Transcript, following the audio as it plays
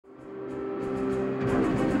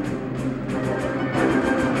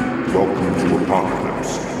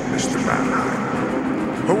apocalypse, Mr.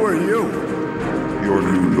 Mannheim. Who are you? Your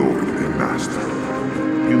new lord and master.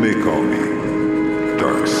 You may call me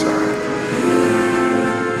Darkseid.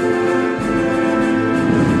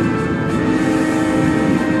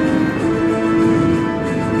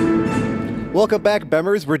 Welcome back,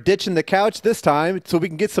 Bemmers. We're ditching the couch this time so we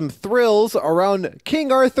can get some thrills around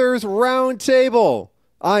King Arthur's Round Table.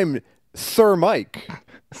 I'm Sir Mike.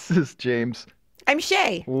 This is James. I'm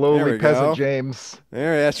Shée. Lowly peasant James.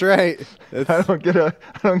 There, that's right. I don't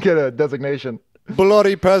get a designation.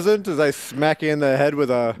 Bloody peasant, as I smack you in the head with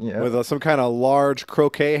some kind of large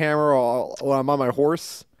croquet hammer while I'm on my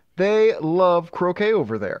horse. They love croquet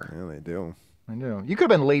over there. Yeah, they do. I know. You could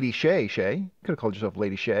have been Lady Shée, Shée. You could have called yourself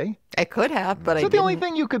Lady Shée. I could have, but I didn't. The only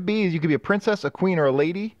thing you could be is you could be a princess, a queen, or a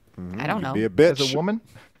lady. I don't know. Be a bitch. As a woman.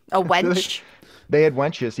 A wench. They had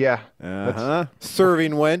wenches, yeah.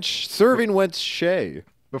 Serving wench. Serving wench Shée.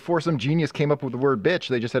 Before some genius came up with the word bitch,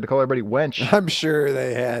 they just had to call everybody wench. I'm sure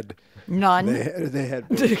they had. None. They had.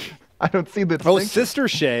 I don't see the Oh, Sister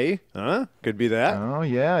Shée. Huh? Could be that. Oh,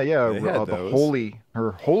 yeah.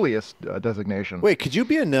 Her holiest designation. Wait, could you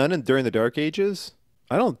be a nun during the Dark Ages?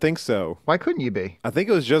 I don't think so. Why couldn't you be? I think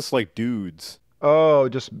it was just like dudes. Oh,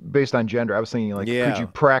 just based on gender. I was thinking could you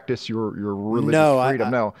practice your religious freedom?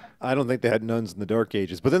 No. I don't think they had nuns in the Dark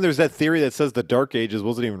Ages. But then there's that theory that says the Dark Ages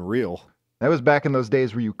wasn't even real. That was back in those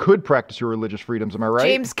days where you could practice your religious freedoms. Am I right?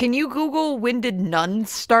 James, can you Google when did nuns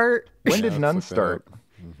start? When did nuns start?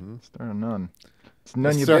 Start a nun. It's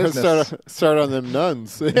none of your start, business. Start on them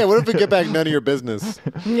nuns. Yeah, what if we get back none of your business?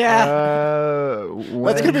 Yeah.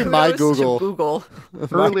 That's going to be my Google. My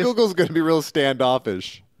Earliest- Google's going to be real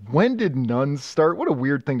standoffish. When did nuns start? What a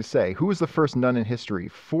weird thing to say. Who was the first nun in history?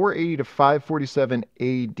 480 to 547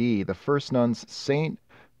 AD. The first nuns, Saint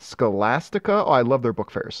Scholastica. Oh, I love their book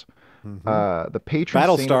fairs. The patron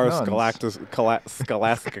Battlestar saint of nuns.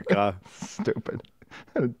 Scholastica. Stupid.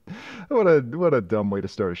 What a dumb way to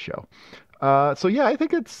start a show. So yeah, I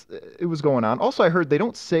think it was going on. Also, I heard they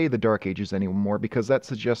don't say the Dark Ages anymore because that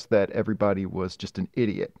suggests that everybody was just an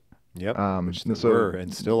idiot. Yep, which they were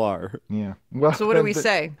and still are. Yeah. Well, so what do we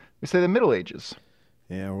say? We say the Middle Ages.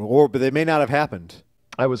 Yeah, but they may not have happened.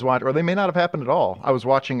 I was watching, or they may not have happened at all. I was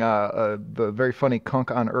watching the very funny Kunk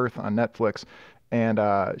on Earth on Netflix, and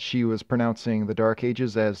she was pronouncing the Dark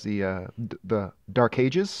Ages as the Dark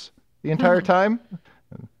Ages the entire time.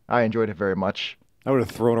 I enjoyed it very much. I would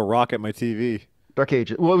have thrown a rock at my TV. Dark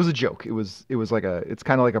Ages. Well, it was a joke. It was like it's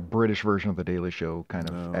kind of like a British version of the Daily Show kind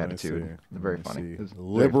of attitude. Very funny.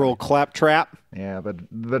 Liberal claptrap. Yeah,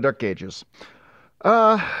 the Dark Ages.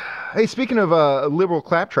 Hey, speaking of liberal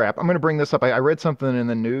claptrap, I'm going to bring this up. I read something in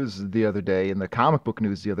the news the other day, in the comic book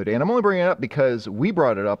news the other day, and I'm only bringing it up because we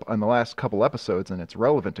brought it up on the last couple episodes, and it's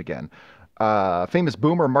relevant again. Famous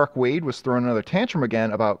boomer Mark Waid was throwing another tantrum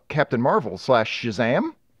again about Captain Marvel /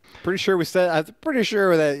 Shazam. I'm pretty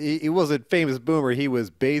sure that he wasn't famous boomer. He was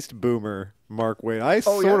based boomer, Mark Waid. I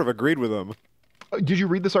sort of agreed with him. Did you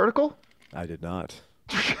read this article? I did not.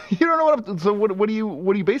 You don't know what are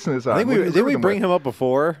you basing this on? Did we bring him up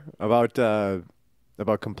before about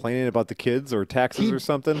complaining about the kids or taxes or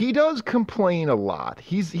something? He does complain a lot.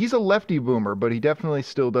 He's a lefty boomer, but he definitely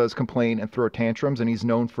still does complain and throw tantrums, and he's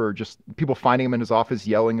known for just people finding him in his office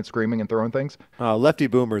yelling and screaming and throwing things. Lefty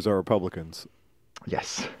boomers are Republicans.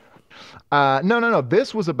 Yes. No.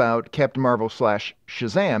 This was about Captain Marvel /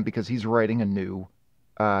 Shazam because he's writing a new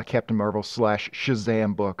Captain Marvel /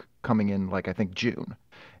 Shazam book coming in, I think, June.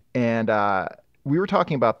 And we were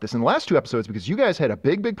talking about this in the last two episodes because you guys had a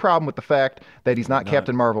big problem with the fact that he's not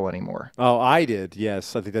Captain Marvel anymore. Oh, I did.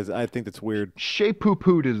 Yes, I think that's weird. Shée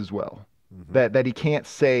poo-pooed it as well. Mm-hmm. That he can't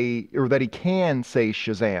say, or that he can say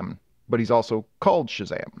Shazam, but he's also called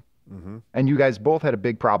Shazam. Mm-hmm. And you guys both had a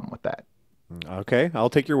big problem with that. Okay, I'll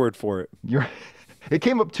take your word for it. It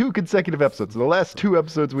came up 2 consecutive episodes. The last 2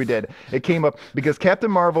 episodes we did, it came up because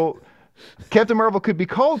Captain Marvel could be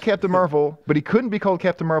called Captain Marvel, but he couldn't be called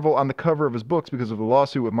Captain Marvel on the cover of his books because of the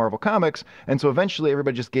lawsuit with Marvel Comics. And so eventually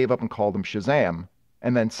everybody just gave up and called him Shazam.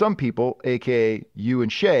 And then some people, aka you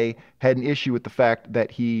and Shée, had an issue with the fact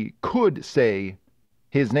that he could say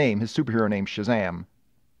his name, his superhero name, Shazam.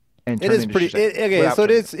 And it is pretty.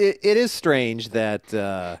 It is strange that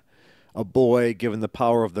a boy given the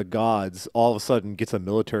power of the gods all of a sudden gets a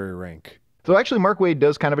military rank. So actually, Mark Waid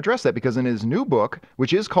does kind of address that because in his new book,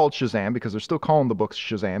 which is called Shazam, because they're still calling the books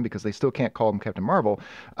Shazam because they still can't call him Captain Marvel,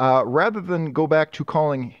 rather than go back to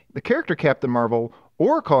calling the character Captain Marvel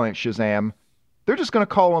or calling it Shazam, they're just going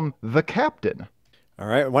to call him the Captain. All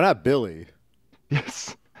right. Why not Billy?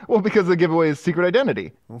 Yes. Well, because they give away his secret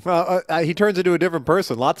identity. Well, he turns into a different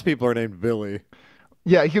person. Lots of people are named Billy.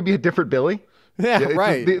 Yeah, he could be a different Billy. Yeah, it's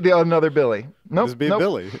right. The another Billy. Nope. Just be nope.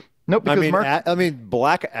 Billy. Nope. I Because mean, Mark. I mean,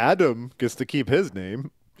 Black Adam gets to keep his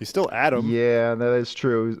name. He's still Adam. Yeah, that is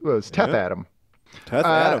true. Well, it's Teth Yeah. Adam. Teth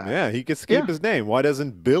Adam, yeah, he gets to keep yeah. his name. Why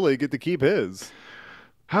doesn't Billy get to keep his?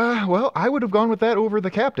 Well, I would have gone with that over the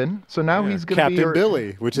captain. So now Yeah, he's going to be Captain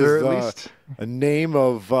Billy, which or is at least a name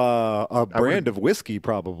of a brand of whiskey,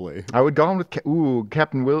 probably. I would go on with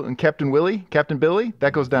Captain Will and Captain Willie, Captain Billy.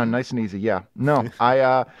 That goes down nice and easy. Yeah. No,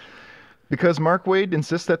 I because Mark Waid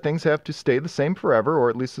insists that things have to stay the same forever, or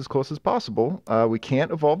at least as close as possible. We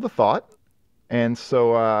can't evolve the thought, and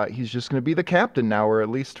so he's just going to be the captain now, or at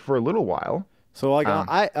least for a little while. So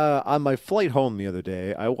I on my flight home the other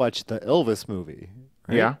day, I watched the Elvis movie.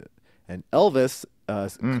 Right? Yeah. And Elvis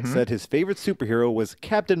said his favorite superhero was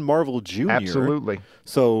Captain Marvel Jr. Absolutely.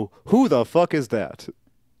 So who the fuck is that?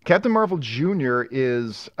 Captain Marvel Jr.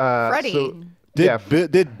 is Freddie.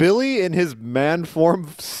 Did Billy in his man form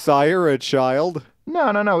sire a child? No.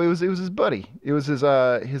 It was his buddy. It was his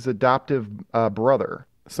adoptive brother.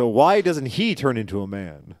 So why doesn't he turn into a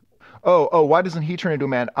man? Oh, why doesn't he turn into a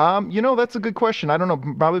man? That's a good question. I don't know.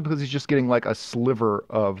 Probably because he's just getting like a sliver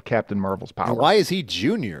of Captain Marvel's power. And why is he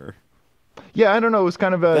junior? Yeah, I don't know. It was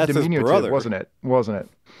kind of a That's his diminutive, brother. wasn't it?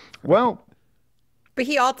 Well, But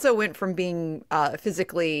he also went from being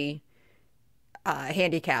physically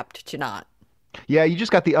handicapped to not. yeah, you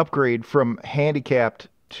just got the upgrade from handicapped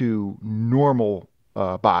to normal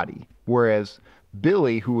body, whereas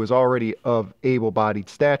Billy, who was already of able-bodied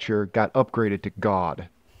stature, got upgraded to God.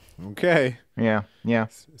 Okay. Yeah.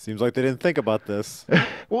 Seems like they didn't think about this.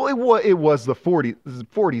 Well, it was the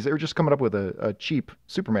 40s. They were just coming up with a cheap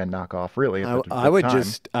Superman knockoff, really. At the I would time.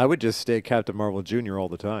 I would just stay Captain Marvel Jr. all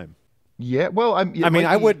the time. Yeah. Well, I mean,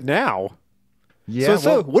 I would now. Yeah.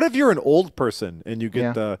 So what if you're an old person and you get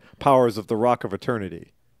Yeah. the powers of the Rock of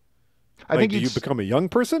Eternity? I think do you become a young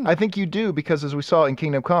person? I think you do, because as we saw in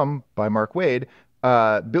Kingdom Come by Mark Waid,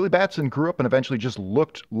 Billy Batson grew up and eventually just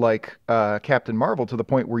looked like Captain Marvel to the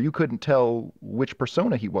point where you couldn't tell which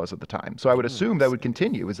persona he was at the time. So I would assume that would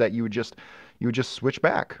continue, is that you would just switch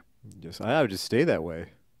back. I would just stay that way.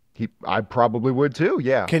 I probably would too.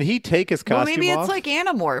 Yeah. Can he take his Well, costume maybe off? it's like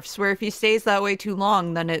Animorphs, where if he stays that way too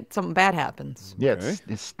long, then something bad happens. Yeah. Okay.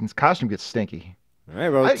 His costume gets stinky. All right,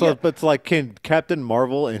 well, yeah. but it's like, can Captain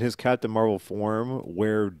Marvel in his Captain Marvel form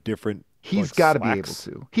wear different? He's like, got to be able slacks?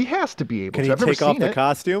 to. He has to be able Can to. he I've never take off seen the it.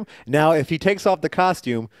 costume? Now, if he takes off the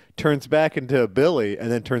costume, turns back into Billy,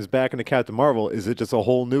 and then turns back into Captain Marvel, is it just a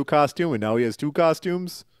whole new costume, and now he has two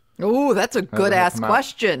costumes? Oh, that's a good ass come out.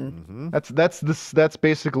 question. That's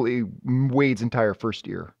basically Wade's entire first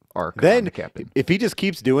year arc. on Then, the Captain. if he just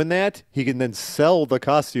keeps doing that, he can then sell the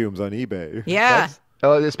costumes on eBay. Yeah.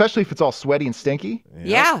 Especially if it's all sweaty and stinky.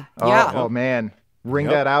 Yeah. Oh, Yeah. oh man, wring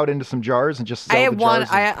Yep. that out into some jars and just sell I the have one. jars.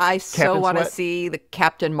 I so Captain want to Sweat. see the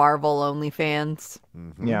Captain Marvel OnlyFans.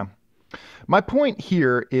 Yeah. My point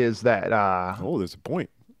here is that Oh, there's a point.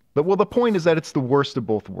 the point is that it's the worst of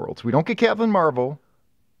both worlds. We don't get Captain Marvel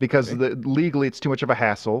because legally it's too much of a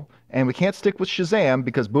hassle, and we can't stick with Shazam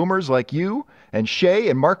because boomers like you and Shée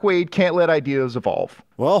and Mark Waid can't let ideas evolve.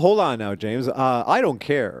 Well, hold on now, James. I don't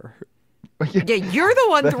care. Yeah, you're the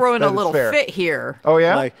one throwing that a is little fair. fit here. Oh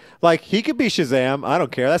yeah. Like he could be Shazam. I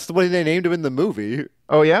don't care. That's the way they named him in the movie.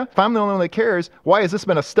 Oh yeah. If I'm the only one that cares, why has this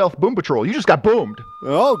been a stealth boom patrol? You just got boomed.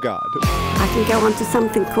 Oh God. I can go onto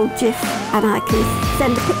something called GIF and I can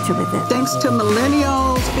send a picture with it. Thanks to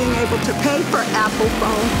millennials being able to pay for Apple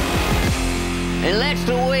phone. And that's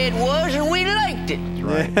the way it was, and we liked it.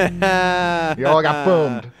 You all got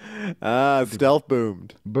boomed. Stealth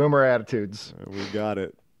boomed. Boomer attitudes. We got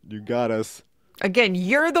it. You got us. Again,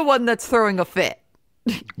 you're the one that's throwing a fit.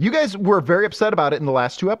 You guys were very upset about it in the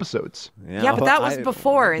last two episodes. Yeah, but that was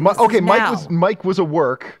before. And this Okay, is now. Mike was a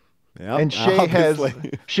work, Yep, and Shée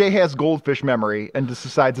obviously. has goldfish memory and just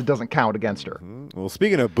decides it doesn't count against her. Well,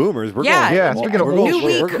 speaking of boomers, we're Yeah, going. Yeah, speaking of we're old new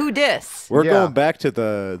shit. week, who dis? We're Yeah. going back to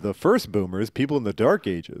the first boomers, people in the Dark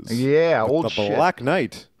Ages. Yeah, With old the shit. Black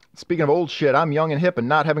Knight. Speaking of old shit, I'm young and hip and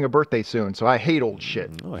not having a birthday soon, so I hate old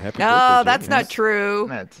shit. Oh, happy Oh, birthday, that's James. not true.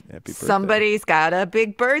 That's- Happy birthday. Somebody's got a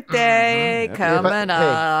big birthday coming Hey,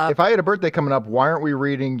 up. if I had a birthday coming up, why aren't we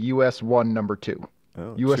reading US 1 number 2?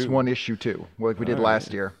 Oh, US two. 1 issue 2, like we did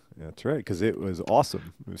last year. That's right, because it was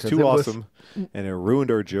awesome. It was 'Cause too it was- awesome, and it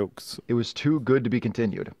ruined our jokes. It was too good to be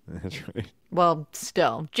continued. That's right. Well,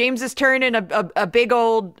 still, James is turning a big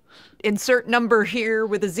old insert number here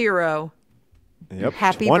with a 0. Yep.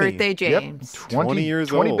 Happy 20. birthday, James. Yep, 20 years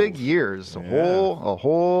 20 old. big years, a Yeah.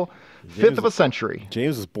 whole fifth of a century.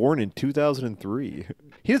 James was born in 2003.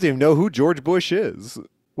 He doesn't even know who George Bush is.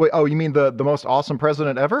 Wait, oh, you mean the most awesome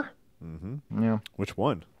president ever? Mm-hmm. Yeah. Which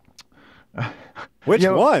one? Which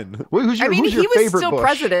one? Who's your, I mean, who's he your was favorite still Bush?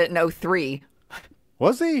 president in 03.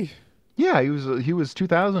 Was he? Yeah, he was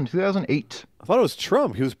 2000, 2008. I thought it was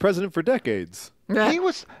Trump. He was president for decades. He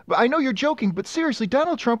was. I know you're joking, but seriously,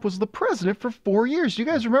 Donald Trump was the president for 4 years. Do you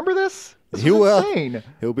guys remember this? This He was will. insane.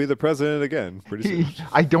 He'll be the president again pretty soon.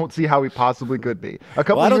 I don't see how he possibly could be. A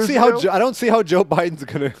couple Well, I don't years see ago, how I don't see how Joe Biden's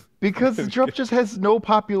gonna. because Trump just has no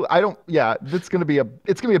popular. I don't. Yeah, it's gonna be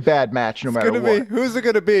a bad match no matter Gonna what. be, who's it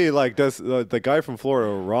gonna be? Like does the guy from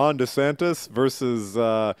Florida, Ron DeSantis versus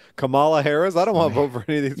Kamala Harris? I don't want to vote for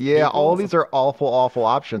any of these. Yeah, people. all these are awful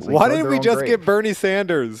options. They Why dug didn't their we own just grave. get Bernie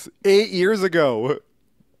Sanders 8 years ago?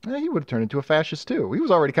 Yeah, he would have turned into a fascist too. He was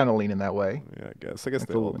already kind of leaning that way. Yeah, I guess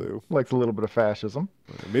they all do. Likes a little bit of fascism.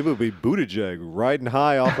 Maybe it'll be Buttigieg riding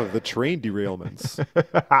high off of the train derailments.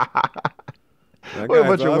 That What a guy's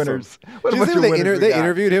bunch of awesome. winners. What a Did you bunch see of when winners we they got.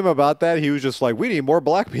 interviewed him about that? He was just like, we need more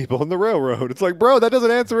black people in the railroad. It's like, bro, that doesn't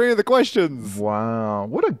answer any of the questions. Wow,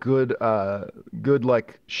 what a good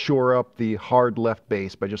like shore up the hard left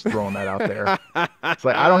base by just throwing that out there. It's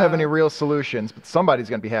like I don't have any real solutions, but somebody's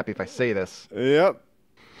gonna be happy if I say this. Yep.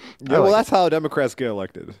 Yeah, like well, it. that's how Democrats get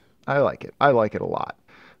elected. I like it. I like it a lot.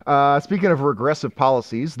 Speaking of regressive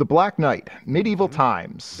policies, the Black Knight, medieval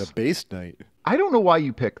times. The base night. I don't know why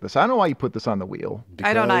you picked this. I don't know why you put this on the wheel.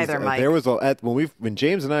 I don't Because, either, Mike. There was when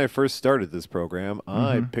James and I first started this program,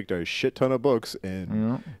 I picked a shit ton of books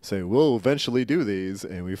and said we'll eventually do these,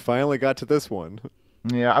 and we finally got to this one.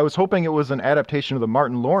 Yeah, I was hoping it was an adaptation of the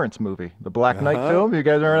Martin Lawrence movie, the Black Knight film. You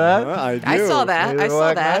guys remember that? I do. saw that. I saw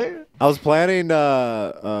Black that. Knight? I was planning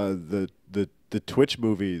the Twitch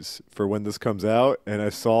movies for when this comes out, and I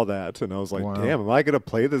saw that, and I was like, Wow. damn, am I gonna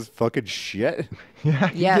play this fucking shit? Yeah.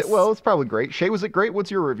 Yes. Well, it's probably great. Shea, was it great? What's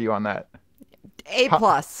your review on that? A+.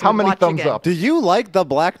 How many Watch thumbs again. up? Do you like The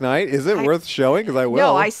Black Knight? Is it worth showing? Because I will.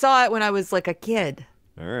 No, I saw it when I was like a kid.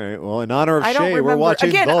 All right. Well, in honor of I don't Shea, remember. we're watching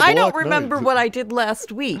Again, The I don't Black remember Knight. what I did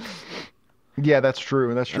last week. Yeah, that's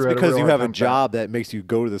true. That's true. That's I had because real you hard have a time with that. job that makes you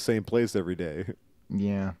go to the same place every day.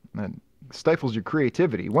 Yeah, that stifles your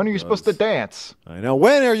creativity. When are you supposed to dance? I know.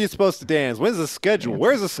 When are you supposed to dance? When's the schedule?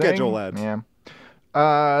 Where's the schedule Sing? at?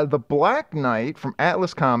 Yeah. The Black Knight from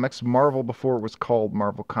Atlas Comics, Marvel before it was called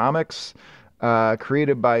Marvel Comics,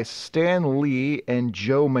 created by Stan Lee and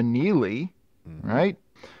Joe Maneely, right?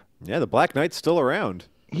 Yeah, the Black Knight's still around.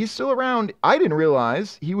 He's still around. I didn't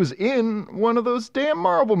realize he was in one of those damn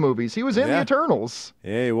Marvel movies. He was in the Yeah. Eternals.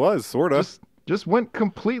 Yeah, he was, sort of. Just went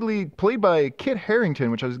completely played by Kit Harington,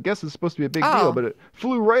 which I guess is supposed to be a big Oh. deal, but it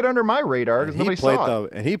flew right under my radar because nobody saw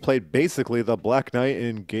it. And he played basically the Black Knight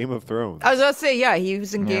in Game of Thrones. I was going to say, yeah, he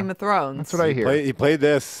was in Game of Thrones. That's what I hear. He played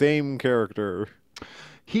the same character.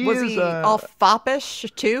 He Was is he all foppish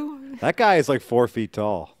too? That guy is like 4 feet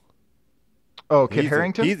tall. Kit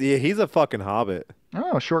Harington. He's a fucking hobbit.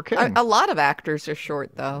 Oh, short king. A lot of actors are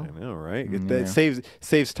short, though. I know, right? That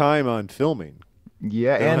saves time on filming.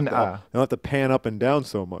 Yeah, They don't and have to- they don't have to pan up and down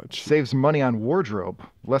so much. saves money on wardrobe.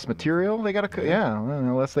 Less material they got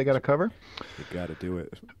to less they got to cover. You got to do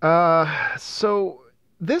it. So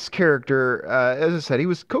this character, as I said, he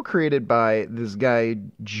was co-created by this guy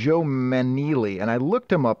Joe Maneely, and I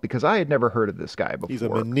looked him up because I had never heard of this guy before. He's a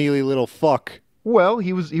Maneely little fuck. Well,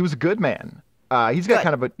 he was a good man. He's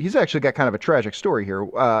actually got kind of a tragic story here.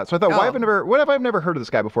 So I thought, why have I never heard of this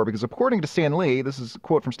guy before? Because according to Stan Lee, this is a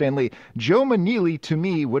quote from Stan Lee, Joe Maneely to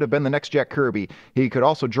me would have been the next Jack Kirby. He could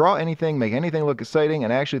also draw anything, make anything look exciting,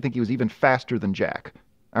 and I actually think he was even faster than Jack.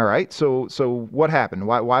 All right, so what happened?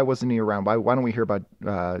 Why wasn't he around? Why don't we hear about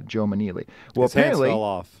Joe Maneely? Well, His hands apparently fell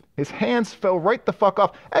off. his hands fell right the fuck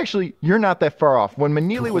off. Actually, you're not that far off. When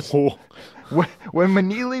Maneely was when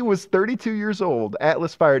Maneely was 32 years old,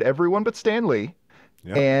 Atlas fired everyone but Stan Lee.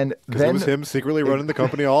 Yep. And Because then it was him secretly running the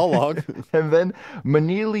company all along. and then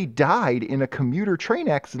Maneely died in a commuter train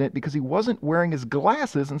accident because he wasn't wearing his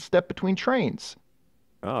glasses and stepped between trains.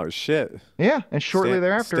 Oh, shit. Yeah, and shortly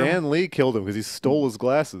thereafter, Stan Lee killed him because he stole his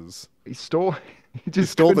glasses. he stole. He He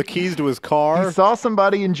just stole the couldn't- keys to his He car. saw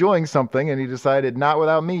somebody enjoying something, and he decided, "Not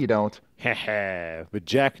without me, you don't." But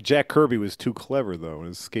Jack Kirby was too clever, though, and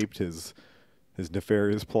escaped his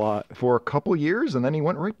nefarious plot. For a couple years, and then he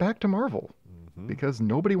went right back to Marvel because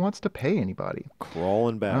nobody wants to pay anybody.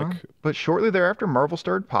 Crawling back. But shortly thereafter, Marvel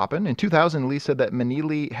started popping. In 2000, Lee said that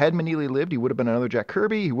had Maneely lived, he would have been another Jack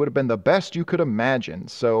Kirby. He would have been the best you could imagine.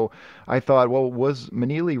 So I thought, well, was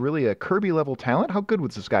Maneely really a Kirby-level talent? How good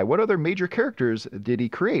was this guy? What other major characters did he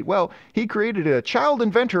create? Well, he created a child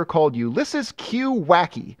inventor called Ulysses Q.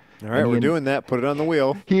 Wacky. All right, we're doing that. Put it on the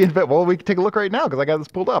wheel. Well, we can take a look right now because I got this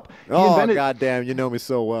pulled up. Oh, goddamn, you know me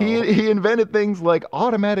so well. He invented things like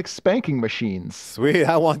automatic spanking machines. machines. Sweet,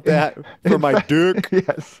 I want that for my dick.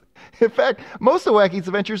 Yes. In fact, most of Wacky's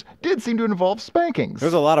adventures did seem to involve spankings.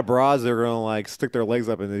 There's a lot of bras that are gonna like stick their legs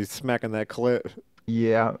up and they smacking that clit.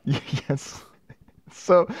 Yeah. Yes.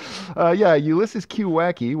 So, yeah, Ulysses Q.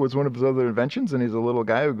 Wacky was one of his other inventions, and he's a little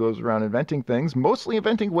guy who goes around inventing things, mostly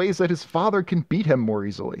inventing ways that his father can beat him more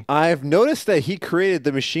easily. I've noticed that he created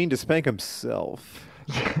the machine to spank himself.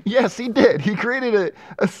 Yes, he did. He created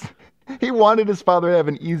he wanted his father to have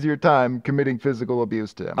an easier time committing physical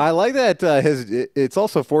abuse to him. I like that it's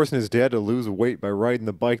also forcing his dad to lose weight by riding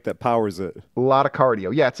the bike that powers it. A lot of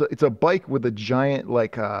cardio. Yeah, it's a bike with a giant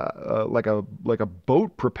like a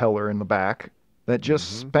boat propeller in the back that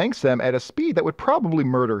just spanks them at a speed that would probably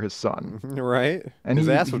murder his son. Right? And his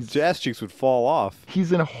ass cheeks would fall off.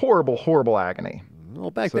 He's in a horrible, horrible agony.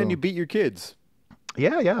 Well, back then you beat your kids.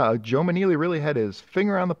 Yeah. Joe Manili really had his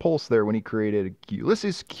finger on the pulse there when he created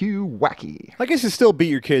Ulysses Q. Wacky. I guess you still beat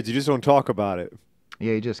your kids. You just don't talk about it.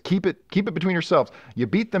 Yeah, you just keep it between yourselves. You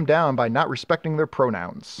beat them down by not respecting their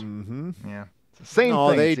pronouns. Mm-hmm. Yeah. It's the same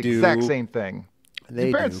thing. They it's the do. exact same thing.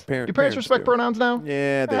 They do. Your parents respect do. pronouns now?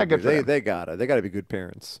 Yeah, they do. Good for them. They gotta. They gotta be good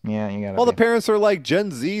parents. Yeah, you gotta. All the parents are like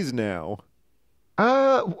Gen Zs now.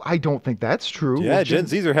 I don't think that's true. Yeah, Gen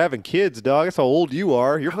Zs are having kids, dog. That's how old you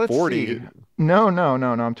are. You're 40. See. No,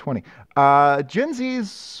 I'm 20. Gen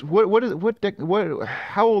Zs,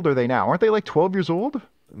 how old are they now? Aren't they like 12 years old?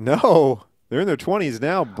 No, they're in their 20s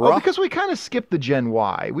now, bro. Oh, because we kind of skipped the Gen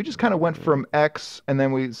Y. We just kind of went from X, and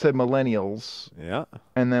then we said millennials. Yeah.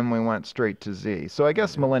 And then we went straight to Z. So I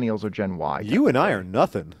guess millennials are Gen Y. You and I are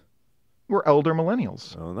nothing. We're elder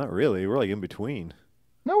millennials. Oh, not really. We're like in between.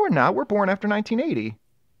 No, we're not. We're born after 1980.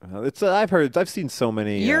 I've seen so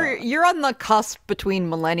many. You're on the cusp between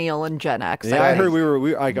millennial and Gen X. Yeah, I heard we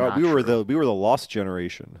were the lost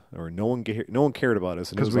generation, or no one cared about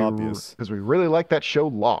us, and it was obvious because we really liked that show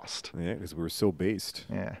Lost. Yeah, because we were so based.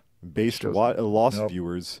 Yeah, based Lost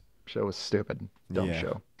viewers. Show was stupid, dumb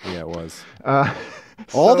show. Yeah, it was.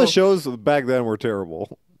 All the shows back then were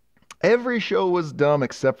terrible. Every show was dumb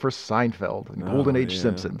except for Seinfeld and Golden Age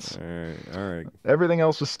Simpsons. All right. Everything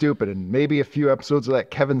else was stupid, and maybe a few episodes of that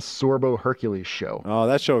Kevin Sorbo Hercules show. Oh,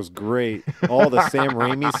 that show was great. All the Sam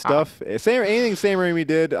Raimi stuff. Anything Sam Raimi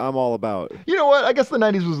did, I'm all about. You know what? I guess the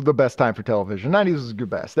 90s was the best time for television. 90s was the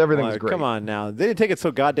best. Everything was great. Come on now. They didn't take it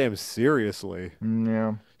so goddamn seriously.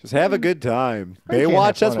 Yeah. Just have a good time.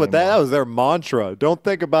 Baywatch, that was their mantra. Don't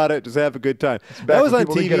think about it. Just have a good time. That was on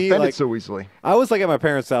TV. Get offended so easily. I was like at my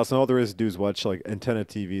parents' house, and all there is to do is watch like antenna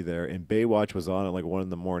TV there, and Baywatch was on at like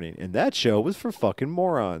 1 a.m, and that show was for fucking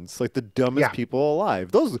morons, like the dumbest people alive.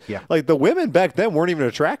 Like the women back then weren't even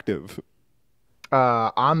attractive.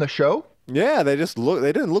 On the show? Yeah, they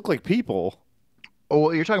didn't look like people.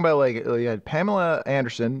 Oh, you're talking about like you had Pamela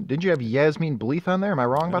Anderson. Didn't you have Yasmin Bleeth on there? Am I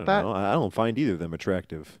wrong about that? I don't find either of them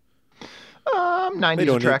attractive.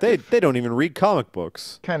 90s attractive. They don't even read comic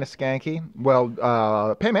books. Kind of skanky.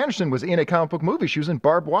 Well, Pam Anderson was in a comic book movie. She was in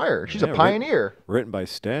Barbed Wire. She's a pioneer. Written by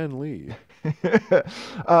Stan Lee.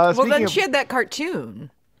 Well, then she had that cartoon.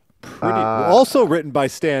 Also written by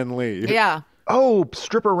Stan Lee. Yeah. Oh,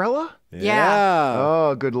 Stripperella? Yeah.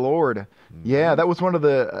 Oh, good Lord. Yeah, that was one of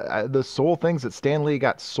the sole things that Stan Lee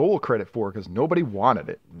got sole credit for because nobody wanted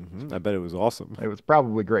it. I bet it was awesome. It was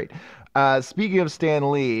probably great. Speaking of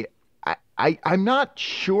Stan Lee, I'm not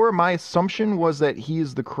sure. My assumption was that he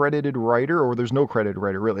is the credited writer, or there's no credited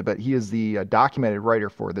writer really, but he is the documented writer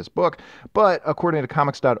for this book. But according to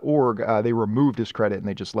comics.org, they removed his credit and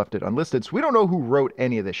they just left it unlisted. So we don't know who wrote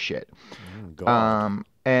any of this shit.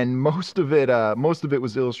 And most of it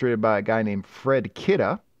was illustrated by a guy named Fred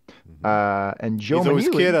Kidda. And Joe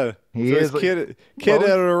Manili. He's always kid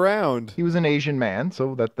around. He was an Asian man,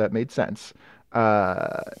 so that made sense.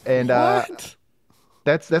 What?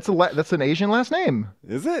 That's an Asian last name.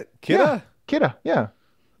 Is it Kidda? Yeah, Kidda, yeah.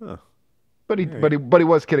 Huh. But he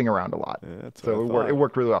was kidding around a lot. Yeah, so it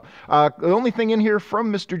worked really well. The only thing in here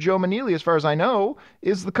from Mr. Joe Manili, as far as I know,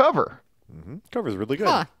 is the cover. Cover's really good.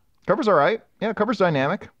 Huh. Cover's all right. Yeah, cover's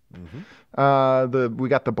dynamic. We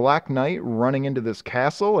got the Black Knight running into this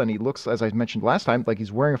castle, and he looks, as I mentioned last time, like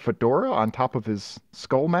he's wearing a fedora on top of his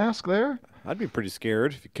skull mask there. I'd be pretty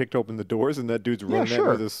scared if you kicked open the doors and that dude's running at me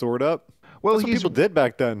with his sword up. Well, that's what people did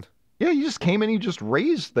back then. Yeah, you just came in and you just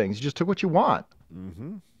raised things. You just took what you want.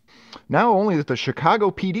 Now only the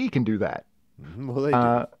Chicago PD can do that. Well, they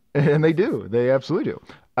do. And they do. They absolutely do.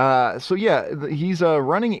 So yeah, he's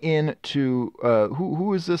running into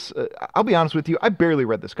who is this? I'll be honest with you, I barely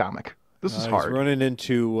read this comic. This is hard. He's running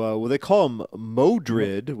into well, they call him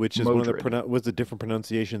Modred, which is one of the different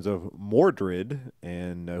pronunciations of Mordred,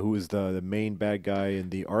 and who is the main bad guy in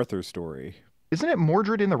the Arthur story. Isn't it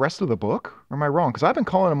Mordred in the rest of the book? Or am I wrong? Because I've been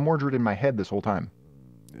calling him Mordred in my head this whole time.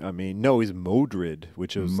 I mean, no, he's Modred,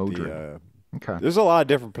 which is Modred. Okay. There's a lot of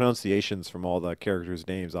different pronunciations from all the characters'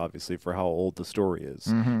 names, obviously, for how old the story is,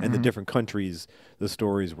 and the different countries the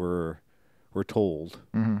stories were told.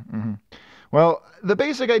 Well, the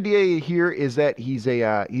basic idea here is that he's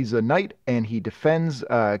a knight and he defends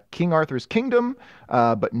King Arthur's kingdom,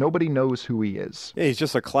 but nobody knows who he is. Yeah, he's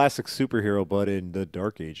just a classic superhero, but in the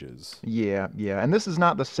Dark Ages. Yeah. And this is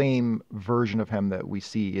not the same version of him that we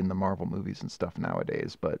see in the Marvel movies and stuff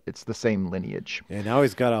nowadays, but it's the same lineage. And now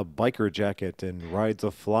he's got a biker jacket and rides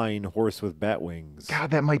a flying horse with bat wings.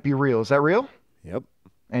 God, that might be real. Is that real? Yep.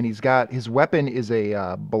 And his weapon is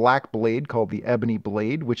a black blade called the Ebony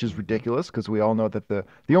Blade, which is ridiculous because we all know that the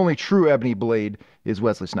only true Ebony Blade is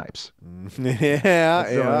Wesley Snipes. That's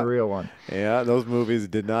the only real one. Yeah, those movies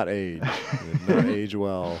did not age. Did not age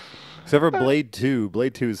well. Except for Blade 2.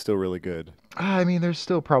 Blade 2 is still really good. I mean, they're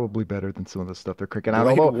still probably better than some of the stuff they're cranking out.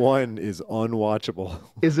 Blade 1 is unwatchable.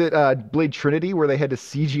 Is it Blade Trinity where they had to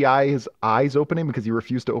CGI his eyes opening because he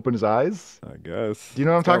refused to open his eyes? I guess. Do you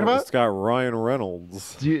know what I'm talking about? It's got Ryan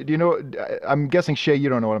Reynolds. Do you know? I'm guessing, Shea, you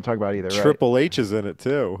don't know what I'm talking about either, right? Triple H is in it,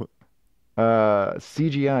 too.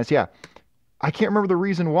 CGIs, yeah. I can't remember the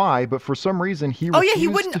reason why, but for some reason he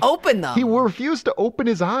wouldn't open them. He refused to open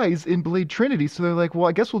his eyes in Blade Trinity, so they're like, well,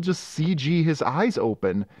 I guess we'll just CG his eyes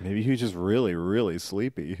open. Maybe he was just really, really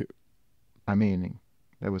sleepy. I mean,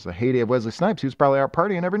 that was the heyday of Wesley Snipes. He was probably out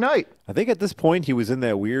partying every night. I think at this point he was in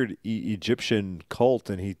that weird Egyptian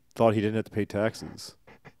cult, and he thought he didn't have to pay taxes.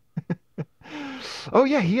 Oh,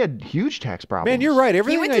 yeah, he had huge tax problems. Man, you're right.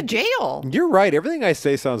 He went to jail. You're right. Everything I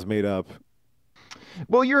say sounds made up.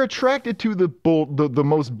 Well, you're attracted to the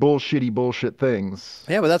most bullshit things.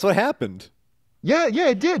 Yeah, but that's what happened. Yeah,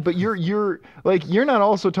 it did. But you're not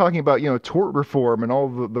also talking about, tort reform and all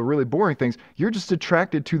the really boring things. You're just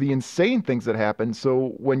attracted to the insane things that happen.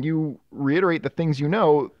 So when you reiterate the things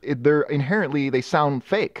they sound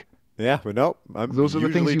fake. Yeah, but nope. Those are the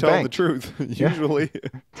things you telling bank. the truth. Usually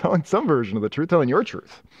telling some version of the truth, telling your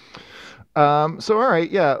truth. So all right,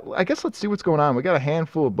 yeah. I guess let's see what's going on. We got a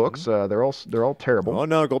handful of books. They're all terrible. Oh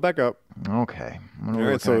no, go back up. Okay. All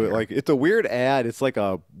right, so it's a weird ad. It's like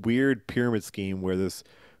a weird pyramid scheme where this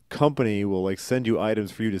company will send you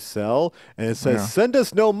items for you to sell, and it says, "Send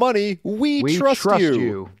us no money. We trust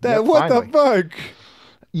you." What the fuck?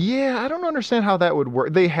 Yeah, I don't understand how that would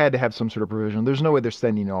work. They had to have some sort of provision. There's no way they're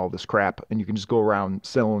sending you all this crap, and you can just go around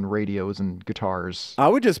selling radios and guitars. I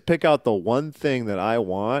would just pick out the one thing that I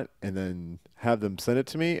want, and then have them send it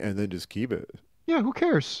to me, and then just keep it. Yeah, who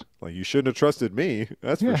cares? You shouldn't have trusted me.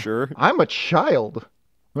 That's for sure. I'm a child.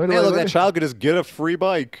 That child could just get a free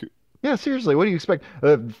bike. Yeah, seriously, what do you expect?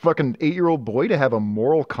 A fucking 8-year-old boy to have a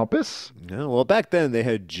moral compass? No, well, back then they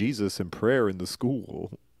had Jesus and prayer in the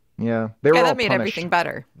school. Yeah, they were all that made punished. Everything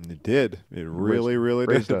better. It did. It really, really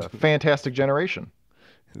raised did. A fantastic generation.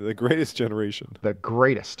 The greatest generation. The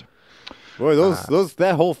greatest. Boy,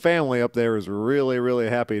 that whole family up there is really, really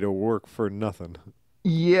happy to work for nothing.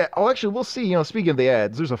 Yeah. Oh, actually, we'll see. Speaking of the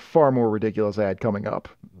ads, there's a far more ridiculous ad coming up.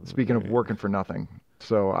 Speaking of working for nothing.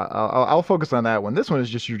 So I'll focus on that one. This one is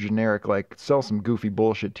just your generic, sell some goofy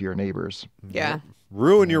bullshit to your neighbors. Yeah.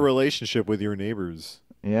 Ruin your relationship with your neighbors.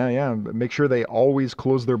 Yeah. Make sure they always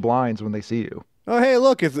close their blinds when they see you. Oh, hey,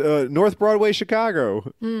 look, it's North Broadway,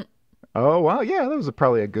 Chicago. Oh, wow. Yeah, that was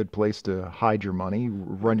probably a good place to hide your money,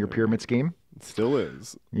 run your pyramid scheme. It still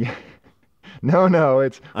is. Yeah. No,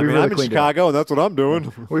 it's... I'm in Chicago, and that's what I'm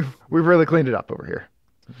doing. We've really cleaned it up over here.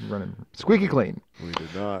 Running squeaky clean. We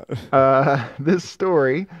did not. This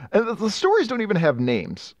story... And the stories don't even have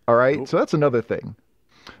names, all right? Nope. So that's another thing.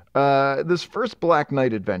 This first Black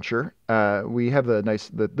Knight adventure, we have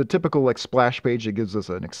the typical splash page that gives us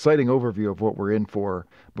an exciting overview of what we're in for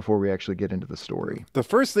before we actually get into the story. The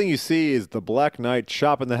first thing you see is the Black Knight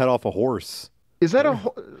chopping the head off a horse. Is that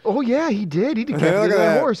oh yeah, he did. He decapitated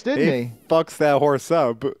that horse, didn't he? Fucks that horse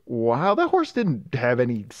up. Wow, that horse didn't have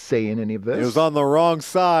any say in any of this. It was on the wrong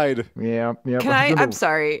side. Yeah. I'm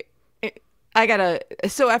sorry.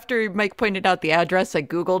 So after Mike pointed out the address, I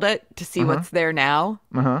Googled it to see what's there now.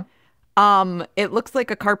 It looks like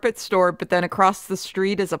a carpet store, but then across the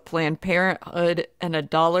street is a Planned Parenthood and a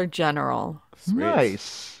Dollar General. Sweet.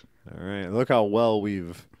 Nice. All right. Look how well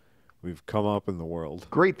we've come up in the world.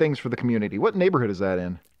 Great things for the community. What neighborhood is that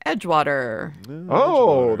in? Edgewater.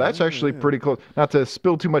 Oh, that's actually pretty close. Not to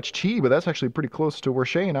spill too much tea, but that's actually pretty close to where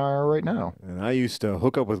Shée and I are right now. And I used to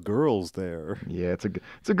hook up with girls there. Yeah, it's a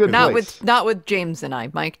good place. Not with James and I.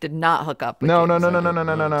 Mike did not hook up with No. James.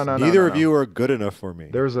 Neither of you are good enough for me.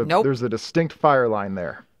 There's a distinct fire line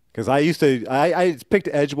there. Because I picked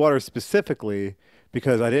Edgewater specifically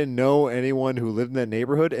because I didn't know anyone who lived in that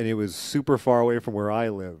neighborhood, and it was super far away from where I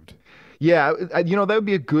lived. Yeah, that would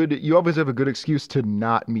be you always have a good excuse to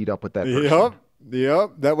not meet up with that person.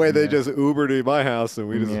 Yep. That way they just Uber to my house and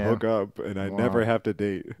we just hook up, and I never have to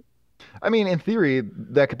date. I mean, in theory,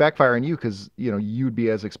 that could backfire on you because, you'd be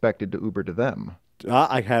as expected to Uber to them.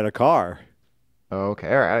 I had a car.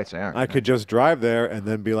 Okay, all right. I could just drive there and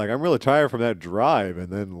then be like, I'm really tired from that drive, and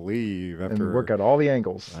then leave after. And work out all the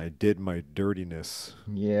angles. I did my dirtiness.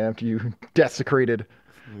 Yeah, after you desecrated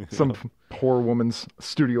some poor woman's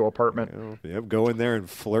studio apartment. Yep, go in there and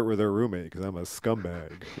flirt with her roommate because I'm a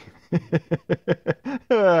scumbag.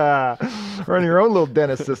 Run your own little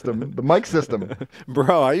dentist system, the mic system.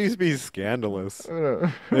 Bro, I used to be scandalous.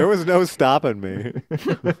 There was no stopping me.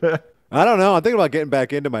 I don't know. I'm thinking about getting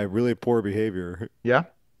back into my really poor behavior. Yeah?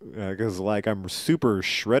 Because I'm super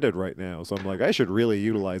shredded right now, so I'm like, I should really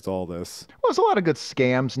utilize all this. Well, there's a lot of good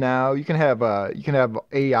scams now. You can have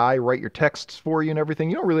AI write your texts for you and everything.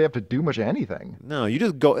 You don't really have to do much of anything. No, you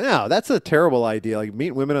just go. No, that's a terrible idea. Like,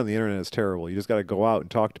 meeting women on the internet is terrible. You just got to go out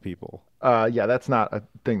and talk to people. Yeah, that's not a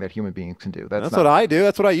thing that human beings can do. That's what I do.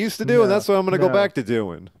 That's what I used to do, and that's what I'm going to go back to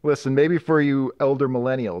doing. Listen, maybe for you elder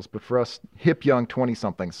millennials, but for us hip young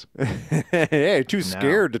 20-somethings. Hey, too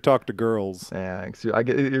scared to talk to girls. Yeah,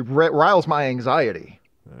 it riles my anxiety.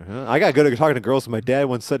 I got good at talking to girls. My dad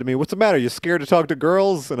once said to me, "What's the matter? You scared to talk to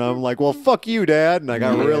girls?" And I'm like, "Well, fuck you, Dad." And I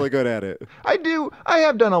got really good at it. I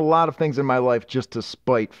have done a lot of things in my life just to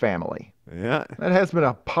spite family. Yeah. That has been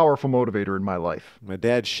a powerful motivator in my life. My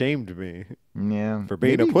dad shamed me. Yeah. For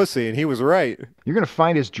being a pussy, and he was right. You're going to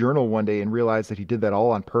find his journal one day and realize that he did that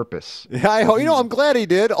all on purpose. Yeah, I'm glad he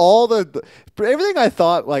did. Everything I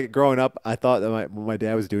thought, like, growing up, I thought that what my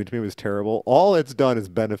dad was doing to me was terrible. All it's done is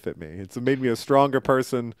benefit me. It's made me a stronger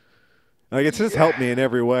person. Like, it's just helped me in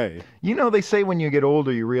every way. They say when you get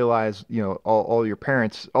older, you realize, all your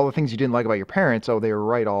parents, all the things you didn't like about your parents, they were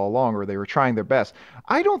right all along, or they were trying their best.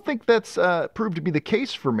 I don't think that's proved to be the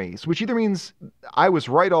case for me, which either means I was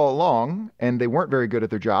right all along and they weren't very good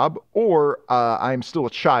at their job, or I'm still a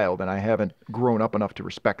child and I haven't grown up enough to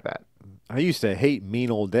respect that. I used to hate mean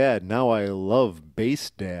old dad. Now I love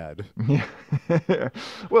base dad. Yeah.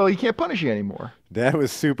 Well, he can't punish you anymore. Dad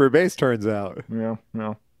was super base, turns out. Yeah.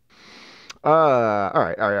 All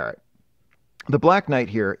right. The Black Knight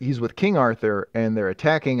here, he's with King Arthur, and they're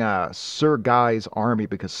attacking Sir Guy's army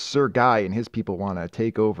because Sir Guy and his people want to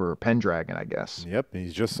take over Pendragon, I guess. Yep,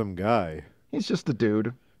 he's just some guy. He's just a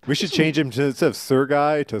dude. We should change him instead of Sir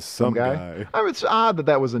Guy to some guy. I mean, it's odd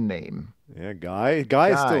that was a name. Yeah, Guy. Guy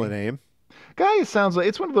is still a name. Guy sounds like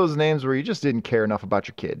it's one of those names where you just didn't care enough about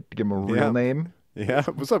your kid to give him a real name. Yeah,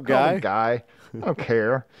 what's up, Guy? Guy. I don't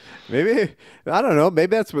care. Maybe, I don't know.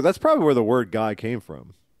 Maybe that's probably where the word guy came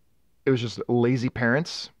from. It was just lazy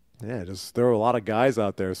parents. Yeah, there are a lot of guys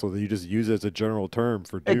out there, so that you just use it as a general term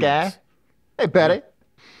for dudes. Hey, Guy. Hey, Betty.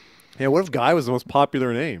 Yeah, what if Guy was the most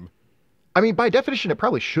popular name? I mean, by definition, it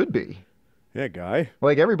probably should be. Yeah, Guy.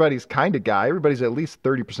 Like, everybody's kind of Guy. Everybody's at least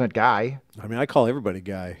 30% Guy. I mean, I call everybody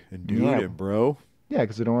Guy and dude and bro. Yeah,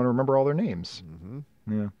 because they don't want to remember all their names. Mm-hmm.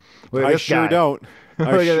 Yeah. I sure don't.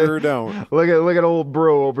 I sure don't. Look at old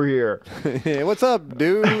bro over here. Hey, what's up,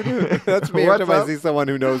 dude? That's me every time I see someone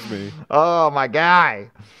who knows me. Oh, my guy.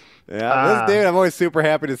 Yeah, this dude, I'm always super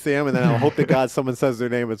happy to see him, and then I'll hope to God someone says their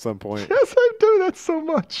name at some point. Yes, I do that so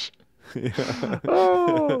much.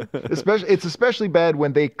 Oh, it's especially bad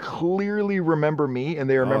when they clearly remember me and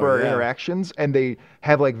they remember our interactions and they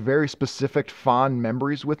have like very specific fond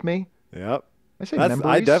memories with me. Yep.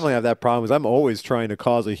 I definitely have that problem. Is I'm always trying to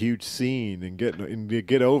cause a huge scene and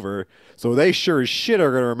get over. So they sure as shit are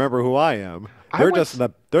going to remember who I am.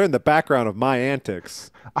 They're in the background of my antics.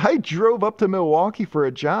 I drove up to Milwaukee for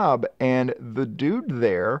a job, and the dude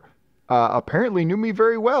there apparently knew me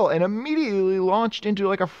very well and immediately launched into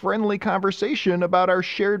like a friendly conversation about our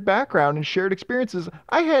shared background and shared experiences.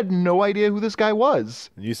 I had no idea who this guy was.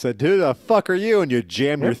 And you said, "Who the fuck are you?" And you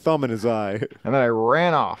jammed your thumb in his eye. And then I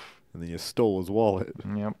ran off. And then you stole his wallet.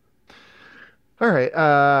 Yep. All right.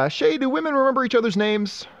 Shée, do women remember each other's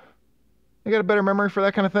names? They got a better memory for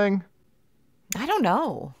that kind of thing? I don't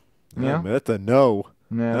know. Yeah, man, that's a no.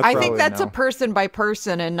 Yeah, I think that's a person by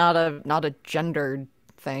person and not a gendered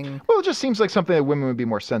thing. Well, it just seems like something that women would be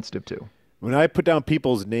more sensitive to. When I put down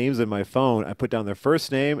people's names in my phone, I put down their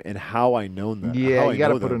first name and how I know them. Yeah, you got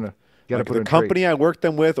to put in the company I worked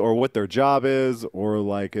them with, or what their job is, or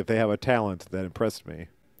like if they have a talent that impressed me.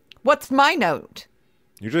 What's my note?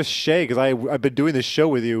 You're just Shée, because I've been doing this show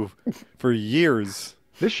with you for years.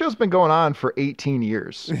 This show's been going on for 18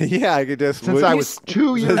 years. Yeah, I could just since I was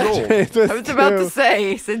 2 years old. I was about to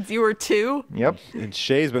say, since you were 2. Yep. And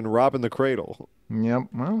Shea's been robbing the cradle. Yep.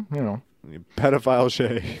 Well, you know. Pedophile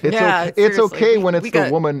Shée. It's okay when it's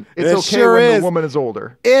the woman. It's okay sure when is. the woman is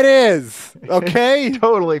older. It is. Okay?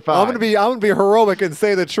 Totally fine. I'm gonna be heroic and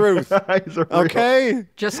say the truth. Okay?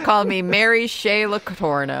 Just call me Mary Shée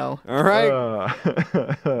Locatorno. All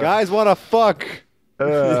right. Guys want to fuck.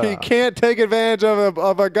 You can't take advantage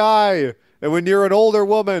of a guy when you're an older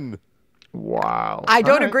woman. Wow. I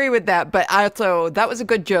don't agree with that, but also that was a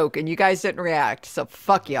good joke, and you guys didn't react, so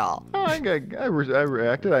fuck y'all. Oh, I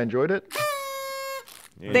reacted. I enjoyed it.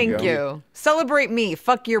 Thank you. Celebrate me.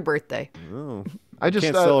 Fuck your birthday. Oh. I just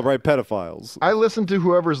can't celebrate pedophiles. I listened to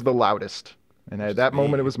whoever's the loudest, and at that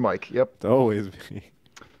moment it was Mike. Yep. It's always me.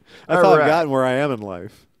 That's how I've gotten where I am in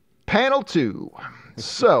life. Panel 2.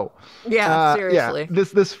 So. Seriously.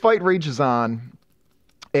 This fight rages on.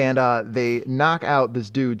 And they knock out this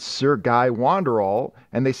dude, Sir Guy Wanderall,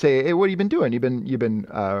 and they say, "Hey, what have you been doing? You've been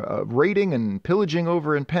raiding and pillaging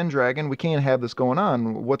over in Pendragon. We can't have this going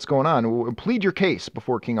on. What's going on? Plead your case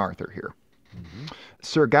before King Arthur here." Mm-hmm.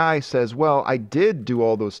 Sir Guy says, "Well, I did do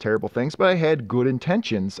all those terrible things, but I had good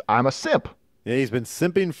intentions. I'm a simp." Yeah, he's been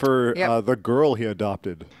simping for the girl he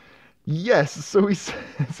adopted. Yes, so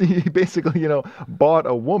he basically, bought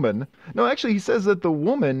a woman. No, actually, he says that the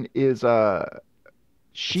woman is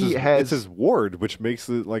it's his ward, which makes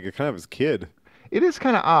it like a kind of his kid. It is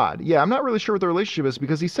kind of odd. Yeah, I'm not really sure what the relationship is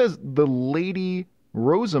because he says the Lady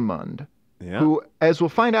Rosamund, who, as we'll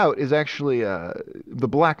find out, is actually the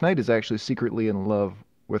Black Knight is actually secretly in love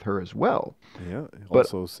with her as well. Yeah,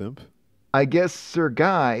 also simp. I guess Sir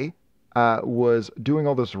Guy was doing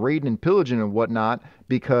all this raiding and pillaging and whatnot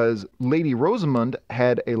because Lady Rosamund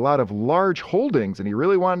had a lot of large holdings and he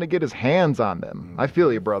really wanted to get his hands on them. I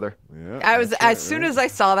feel you, brother. Yeah, as soon as I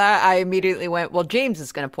saw that, I immediately went, well, James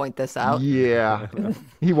is going to point this out. Yeah.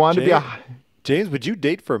 He wanted to be a... James, would you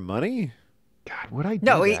date for money? God, would I do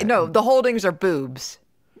that? No, the holdings are boobs.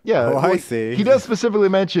 Yeah, I see. He does specifically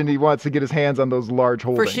mention he wants to get his hands on those large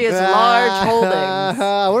holdings. For she has large holdings.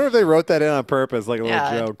 I wonder if they wrote that in on purpose, like a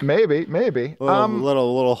little joke. Maybe.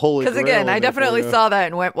 Little holy. Because again, I dedefinitely saw that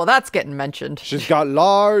and went, well, that's getting mentioned. She's got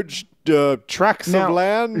large tracts of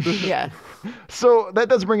land. Yeah. So that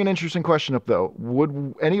does bring an interesting question up, though.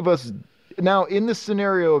 Would any of us now in this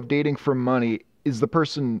scenario of dating for money? Is the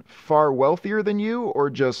person far wealthier than you, or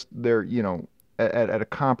just they're at a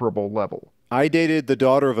comparable level? I dated the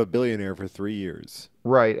daughter of a billionaire for 3 years.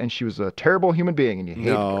 Right, and she was a terrible human being, and you hated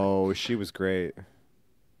her. No, she was great.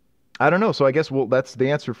 I don't know, so I guess, that's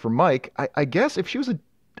the answer for Mike. I guess if she was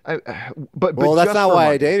but that's not why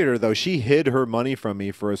I dated her, though. She hid her money from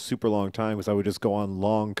me for a super long time because I would just go on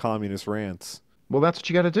long communist rants. Well, that's what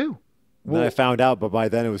you got to do. Then I found out, but by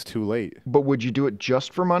then it was too late. But would you do it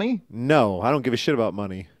just for money? No, I don't give a shit about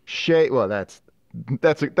money. Shée, well, that's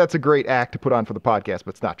a great act to put on for the podcast,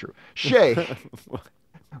 but it's not true. Shée,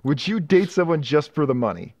 would you date someone just for the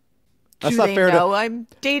money? That's not fair. I'm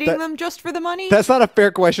dating them just for the money? That's not a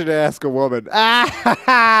fair question to ask a woman.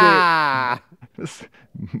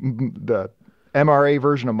 The MRA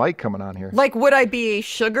version of Mike coming on here. Like, would I be a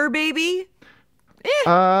sugar baby?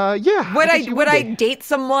 Yeah. Would I date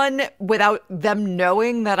someone without them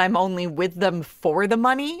knowing that I'm only with them for the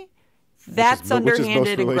money? That's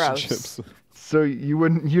underhanded and gross. So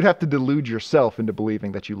you'd have to delude yourself into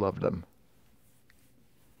believing that you loved them.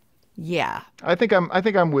 Yeah. I think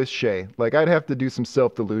I'm with Shée. Like, I'd have to do some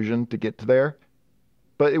self-delusion to get to there.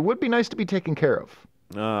 But it would be nice to be taken care of.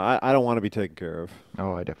 I don't want to be taken care of.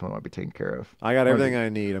 Oh, I definitely want to be taken care of. I got everything I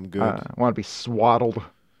need. I'm good. I want to be swaddled.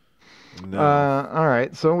 No. All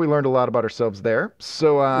right. So we learned a lot about ourselves there.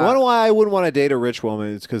 So you wonder why I wouldn't want to date a rich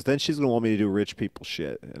woman? It's because then she's going to want me to do rich people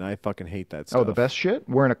shit. And I fucking hate that stuff. Oh, the best shit?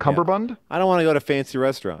 Wearing a cummerbund? Yeah. I don't want to go to fancy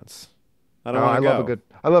restaurants. I don't want to go.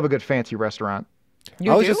 I love a good fancy restaurant.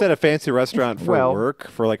 I was just at a fancy restaurant for work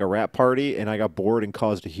for like a rap party, and I got bored and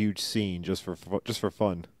caused a huge scene just for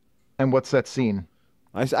fun. And what's that scene?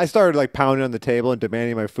 I started like pounding on the table and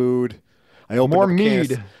demanding my food. I opened More up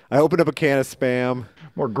mead. I opened up a can of Spam.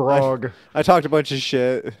 More grog. I talked a bunch of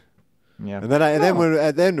shit. Yeah. And then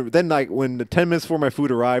when 10 minutes before my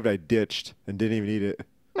food arrived, I ditched and didn't even eat it.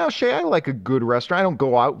 No, Shée, I like a good restaurant. I don't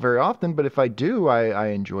go out very often, but if I do, I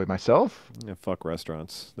enjoy myself. Yeah, fuck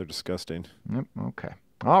restaurants. They're disgusting. Yep. Okay.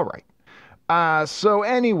 All right. So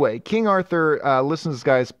anyway, King Arthur listens to this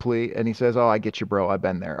guy's plea, and he says, "Oh, I get you, bro. I've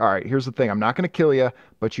been there. All right, here's the thing. I'm not going to kill you,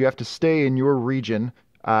 but you have to stay in your region,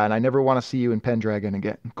 and I never want to see you in Pendragon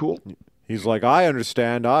again." Cool. He's like, "I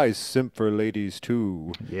understand. I simp for ladies,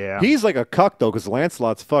 too." Yeah. He's like a cuck, though, because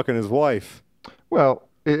Lancelot's fucking his wife. Well,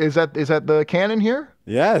 Is that the canon here?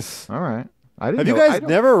 Yes. All right. I didn't Have know. you guys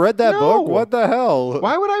never read that book? No. What the hell?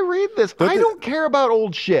 Why would I read this? I don't care about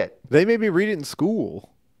old shit. They made me read it in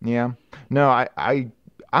school. Yeah. No, I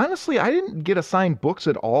honestly, I didn't get assigned books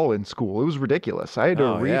at all in school. It was ridiculous. I had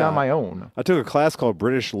to read on my own. I took a class called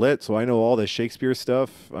British Lit, so I know all the Shakespeare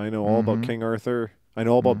stuff. I know all about King Arthur. I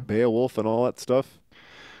know all about Beowulf and all that stuff.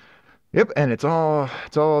 Yep, and it's all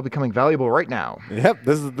becoming valuable right now. Yep,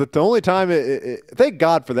 this is the only time. Thank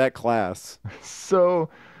God for that class. So,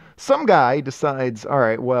 some guy decides, all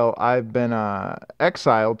right, well, I've been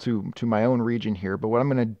exiled to my own region here, but what I'm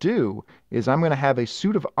going to do is I'm going to have a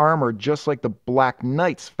suit of armor just like the Black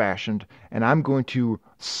Knights fashioned, and I'm going to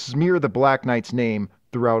smear the Black Knight's name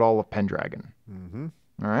throughout all of Pendragon.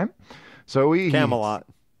 All right? So Camelot.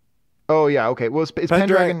 Oh, yeah, okay. Well, is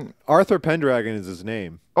Pendragon... Arthur Pendragon is his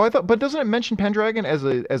name. Oh, I thought, but doesn't it mention Pendragon as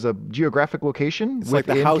a geographic location? It's like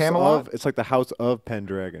the house Camelot? It's like the house of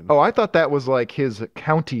Pendragon. Oh, I thought that was like his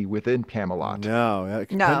county within Camelot. No,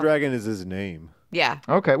 Pendragon is his name. Yeah.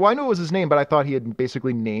 Okay. Well, I knew it was his name, but I thought he had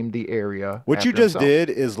basically named the area. What you just did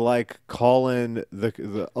is like calling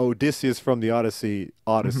the Odysseus from the Odyssey.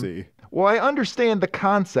 Well, I understand the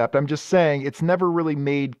concept. I'm just saying it's never really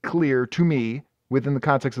made clear to me within the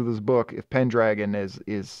context of this book if Pendragon is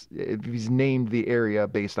if he's named the area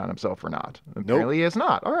based on himself or not. Apparently he is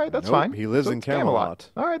not. All right, that's fine. He lives in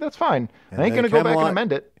Camelot. All right, that's fine. I ain't going to go back and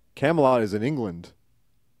amend it. Camelot is in England.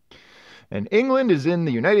 And England is in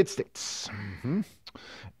the United States.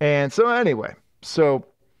 And so anyway,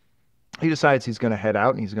 he decides he's going to head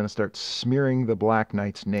out and he's going to start smearing the Black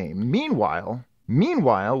Knight's name. Meanwhile,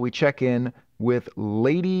 we check in with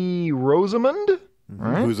Lady Rosamund,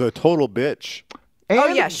 right? Who's a total bitch.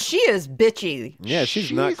 And yeah, she is bitchy. Yeah,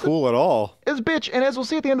 she's not cool at all. Is bitch, and as we'll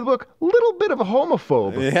see at the end of the book, a little bit of a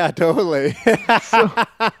homophobe. Yeah, totally. So,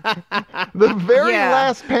 the very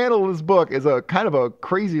last panel of this book is a kind of a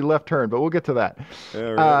crazy left turn, but we'll get to that. Yeah,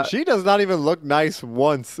 right. She does not even look nice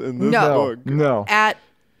once in this book. No. At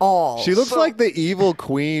all. She looks like the evil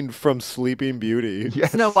queen from Sleeping Beauty.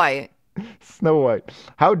 Yes. Snow White. Snow White.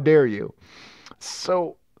 How dare you?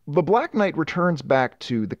 So the Black Knight returns back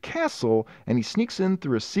to the castle, and he sneaks in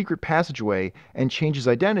through a secret passageway and changes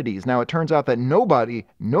identities. Now, it turns out that nobody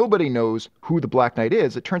knows who the Black Knight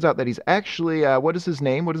is. It turns out that he's actually, what is his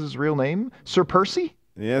name? What is his real name? Sir Percy?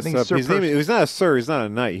 Yes, he's not a sir. He's not a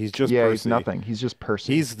knight. He's just Percy. He's nothing. He's just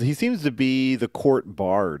Percy. He seems to be the court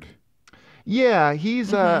bard. Yeah,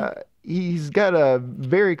 he's got a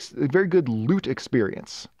very good lute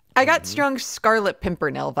experience. I got strong Scarlet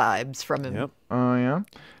Pimpernel vibes from him. Yep. Oh, yeah?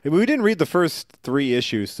 We didn't read the first 3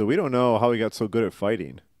 issues, so we don't know how he got so good at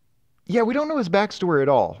fighting. Yeah, we don't know his backstory at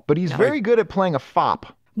all, but he's very good at playing a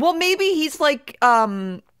fop. Well, maybe he's like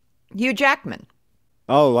Hugh Jackman.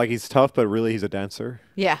 Oh, like he's tough, but really he's a dancer?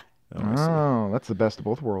 Yeah. Oh, that's the best of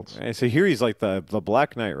both worlds. Right, so here he's like the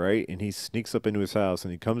Black Knight, right? And he sneaks up into his house,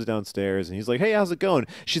 and he comes downstairs, and he's like, hey, how's it going?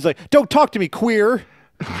 She's like, don't talk to me, queer!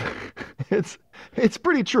 It's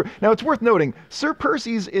pretty true. Now, it's worth noting, Sir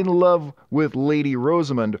Percy's in love with Lady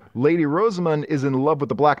Rosamund. Lady Rosamund is in love with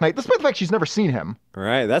the Black Knight, despite the fact she's never seen him.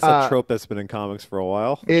 Right, that's a trope that's been in comics for a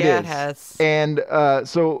while. It has. And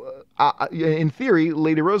so, in theory,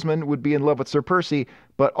 Lady Rosamund would be in love with Sir Percy,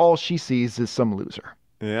 but all she sees is some loser.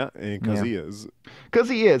 Yeah, because he is. Because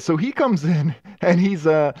he is. So he comes in, and he's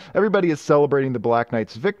everybody is celebrating the Black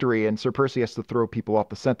Knight's victory, and Sir Percy has to throw people off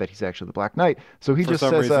the scent that he's actually the Black Knight. So he just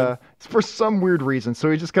says, for some weird reason.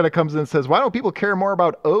 So he just kind of comes in and says, why don't people care more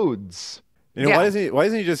about odes? You know, why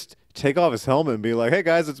doesn't he just take off his helmet and be like, hey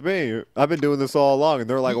guys, it's me. I've been doing this all along. And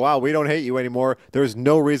they're like, wow, we don't hate you anymore. There's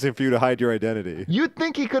no reason for you to hide your identity. You'd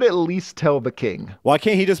think he could at least tell the king. Why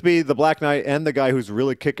can't he just be the Black Knight and the guy who's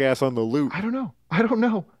really kick-ass on the lute? I don't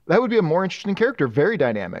know. That would be a more interesting character. Very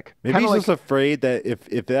dynamic. Maybe he's just afraid that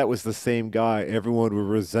if that was the same guy, everyone would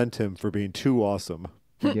resent him for being too awesome.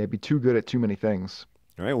 Yeah, he'd be too good at too many things.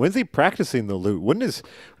 All right. When's he practicing the lute?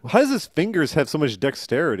 How does his fingers have so much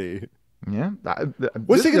dexterity? Yeah.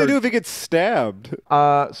 What's he going to do if he gets stabbed?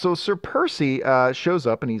 So Sir Percy shows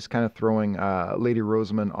up, and he's kind of throwing Lady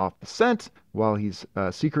Rosamund off the scent while he's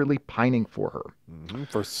secretly pining for her.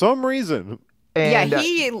 For some reason. And,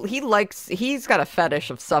 he's got a fetish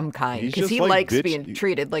of some kind because he likes being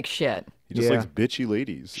treated like shit. He just likes bitchy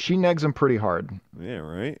ladies. She negs him pretty hard. Yeah,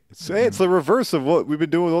 right? It's the reverse of what we've been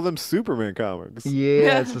doing with all them Superman comics.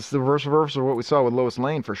 Yeah, it's the reverse of what we saw with Lois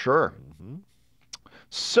Lane for sure.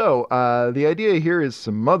 So, the idea here is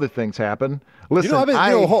some other things happen. Listen,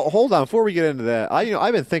 hold on. Before we get into that,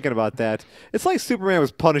 I've been thinking about that. It's like Superman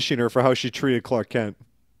was punishing her for how she treated Clark Kent.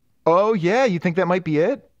 Oh yeah, you think that might be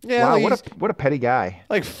it? Yeah, wow, what a petty guy.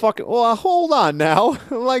 Like fucking. Well, hold on now.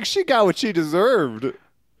 Like she got what she deserved.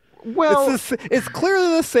 Well, it's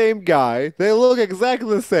clearly the same guy. They look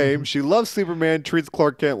exactly the same. She loves Superman, treats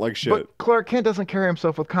Clark Kent like shit. but Clark Kent doesn't carry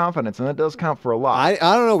himself with confidence, and that does count for a lot. I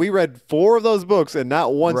don't know. We read 4 of those books, and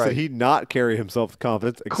not once did he not carry himself with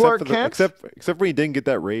confidence, Clark Kent? except when he didn't get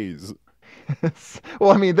that raise.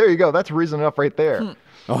 Well, I mean, there you go. That's reason enough right there.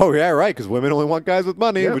 Oh yeah, right. Because women only want guys with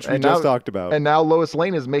money, Yep, which we just talked about. And now Lois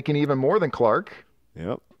Lane is making even more than Clark.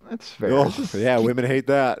 Yep. That's fair. Oh, yeah, women hate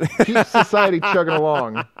that. Keep society chugging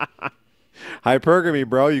along. Hypergamy,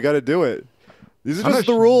 bro. You got to do it. These are just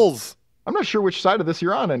the rules. I'm not sure which side of this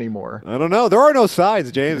you're on anymore. I don't know. There are no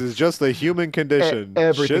sides, James. It's just the human condition.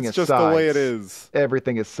 Everything Shit's is just sides. the way it is.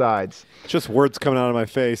 Everything is sides. Just words coming out of my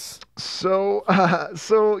face. So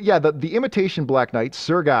yeah, the imitation Black Knight,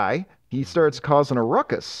 Sir Guy, he starts causing a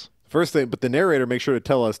ruckus. First thing, but the narrator makes sure to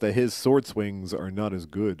tell us that his sword swings are not as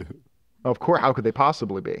good. Of course, how could they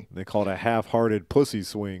possibly be? They call it half-hearted pussy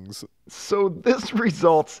swings. So this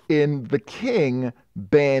results in the king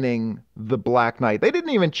banning the Black Knight. They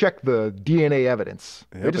didn't even check the DNA evidence.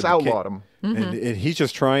 Yeah, they just outlawed him. And he's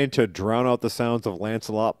just trying to drown out the sounds of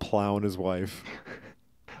Lancelot plowing his wife.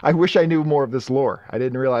 I wish I knew more of this lore. I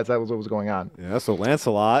didn't realize that was what was going on. Yeah, so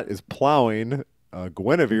Lancelot is plowing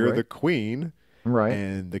Guinevere, the queen. Right.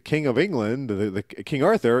 And the King of England, the King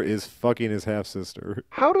Arthur, is fucking his half-sister.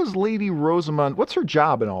 How does Lady Rosamund, what's her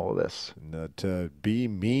job in all of this? To be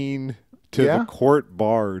mean to the court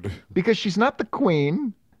bard. Because she's not the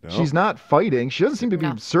queen. No. She's not fighting. She doesn't seem to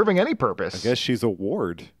be serving any purpose. I guess she's a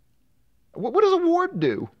ward. What does a ward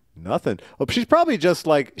do? Nothing. Well, she's probably just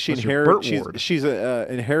like she's an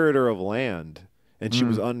inheritor of land, and she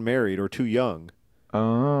was unmarried or too young.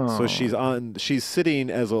 Oh. So she's sitting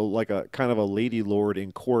as a kind of a lady lord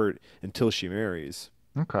in court until she marries.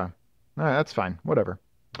 Okay. All right, that's fine. Whatever.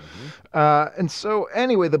 And so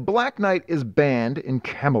anyway, the Black Knight is banned in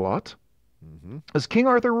Camelot. Does King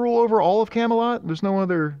Arthur rule over all of Camelot? There's no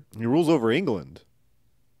other. He rules over England.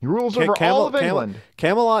 He rules over all of England.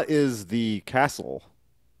 Camelot is the castle.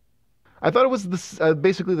 I thought it was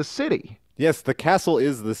basically the city. Yes, the castle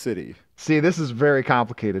is the city. See, this is very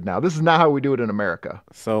complicated now. This is not how we do it in America.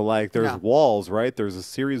 So, like, there's walls, right? There's a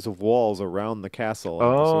series of walls around the castle.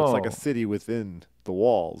 Oh. So it's like a city within the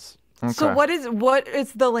walls. Okay. So what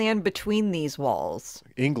is the land between these walls?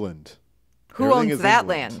 England. Who owns that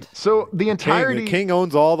land? So the entirety... The king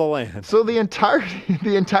owns all the land. So the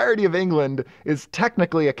entirety of England is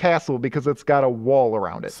technically a castle because it's got a wall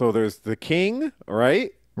around it. So there's the king,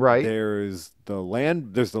 right? Right. There's the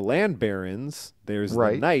land barons, there's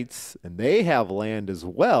the knights, and they have land as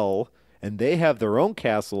well, and they have their own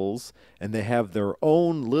castles, and they have their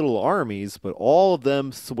own little armies, but all of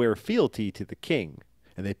them swear fealty to the king,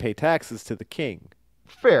 and they pay taxes to the king.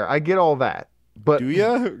 Fair, I get all that. But do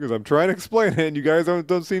ya? Because I'm trying to explain it, and you guys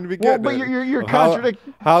don't seem to be getting it. You're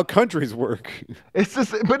contradicting how countries work. It's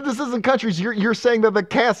just, but this isn't countries. You're saying that the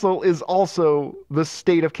castle is also the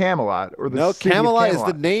state of Camelot or the city Camelot of Camelot.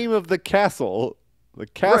 is the name of the castle. The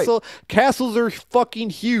castle castles are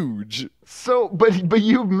fucking huge. So, but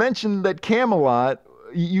you mentioned that Camelot,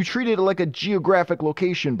 you treated it like a geographic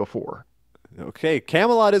location before. Okay,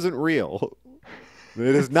 Camelot isn't real.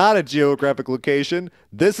 It is not a geographic location.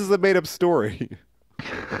 This is a made-up story.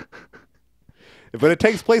 But it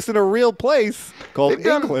takes place in a real place called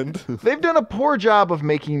England. They've done a poor job of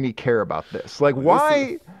making me care about this. Like,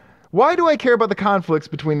 why do I care about the conflicts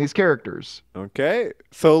between these characters? Okay,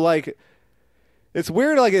 so like, it's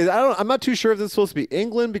weird. Like, I'm not too sure if this is supposed to be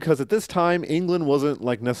England because at this time England wasn't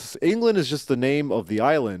like England is just the name of the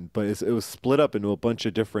island, but it was split up into a bunch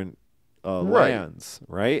of different lands,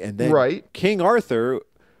 right? And then King Arthur,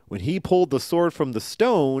 when he pulled the sword from the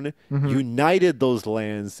stone, united those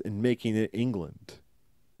lands in making it England.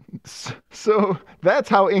 So that's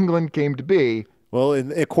how England came to be. Well,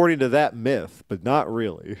 according to that myth, but not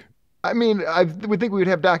really. I mean, I would think we would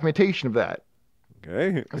have documentation of that.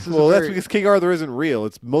 Okay. Well, that's because King Arthur isn't real.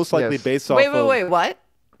 It's most likely based off Wait, what?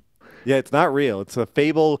 Yeah, it's not real. It's a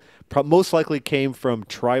fable. Most likely came from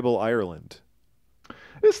tribal Ireland.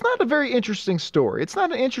 It's not a very interesting story. It's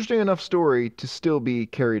not an interesting enough story to still be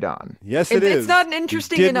carried on. Yes, it is. It's not an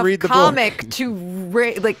interesting enough comic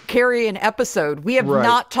to carry an episode. We have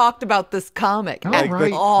not talked about this comic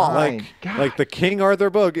at all. Like the King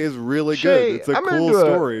Arthur book is really good. It's a cool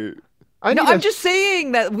story. I'm just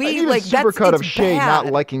saying that we like a supercut of Shée not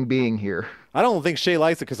liking being here. I don't think Shée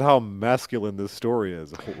likes it because of how masculine this story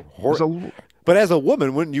is. But as a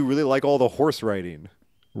woman, wouldn't you really like all the horse riding?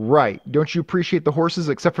 Right. Don't you appreciate the horses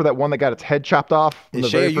except for that one that got its head chopped off in the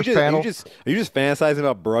very first panel? Are you just fantasizing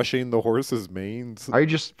about brushing the horse's manes? Are you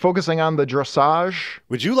just focusing on the dressage?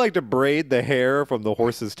 Would you like to braid the hair from the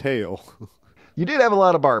horse's tail? You did have a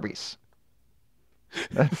lot of Barbies.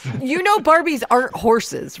 You know Barbies aren't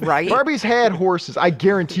horses, right? Barbies had horses. I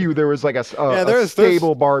guarantee you there was like a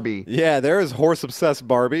stable Barbie. Yeah, there is horse-obsessed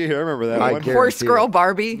Barbie. I remember that one. Horse girl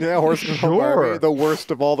Barbie. Yeah, horse girl Barbie. The worst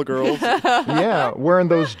of all the girls. Yeah, wearing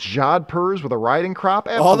those jodhpurs with a riding crop.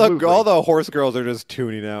 Absolutely. All the horse girls are just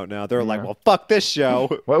tuning out now. They're like, well, fuck this show.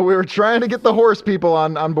 Well, we were trying to get the horse people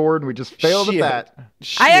on board, and we just failed at that.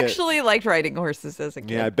 I actually liked riding horses as a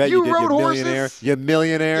kid. Yeah, I bet you did. Rode You millionaire. horses? You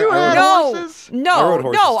millionaire. You had horses? No,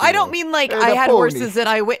 I don't mean like I had pony. horses that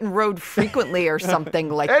I went and rode frequently or something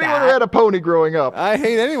like that. Anyone who had a pony growing up. I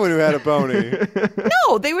hate anyone who had a pony.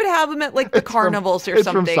 No, they would have them at like the carnivals or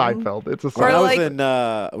something. It's from Seinfeld. It's a When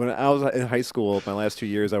Seinfeld. when I was in high school, my last 2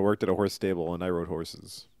 years, I worked at a horse stable and I rode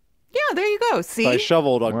horses. Yeah, there you go. See? So I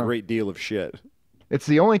shoveled a great deal of shit. It's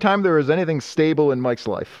the only time there was anything stable in Mike's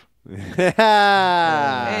life. Heyo.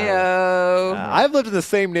 I've lived in the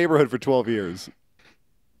same neighborhood for 12 years.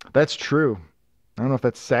 That's true. I don't know if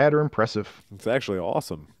that's sad or impressive. It's actually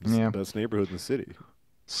awesome. It's the best neighborhood in the city.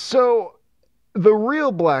 So, the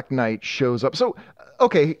real Black Knight shows up. So,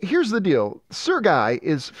 okay, here's the deal. Sir Guy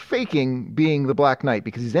is faking being the Black Knight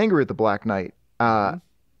because he's angry at the Black Knight.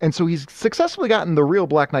 And so he's successfully gotten the real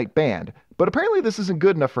Black Knight banned. But apparently this isn't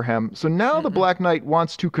good enough for him. So now the Black Knight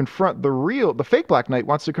wants to confront the fake Black Knight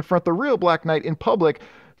wants to confront the real Black Knight in public.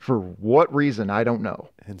 For what reason, I don't know.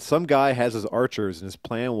 And some guy has his archers, and his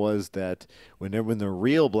plan was that when the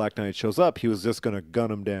real Black Knight shows up, he was just going to gun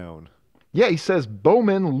him down. Yeah, he says,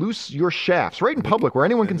 "Bowmen, loose your shafts," right in public where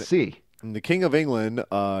anyone can see. And the King of England,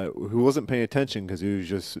 who wasn't paying attention because he was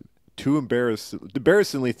just too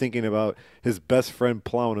embarrassingly thinking about his best friend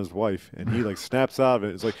plowing his wife, and he like snaps out of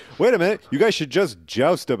it. It's like, wait a minute, you guys should just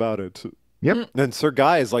joust about it. Yep. And then Sir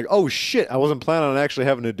Guy is like, oh shit, I wasn't planning on actually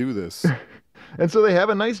having to do this. And so they have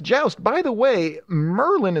a nice joust. By the way,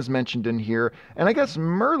 Merlin is mentioned in here, and I guess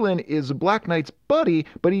Merlin is Black Knight's buddy,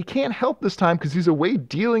 but he can't help this time because he's away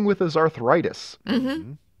dealing with his arthritis.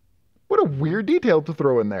 Mm-hmm. What a weird detail to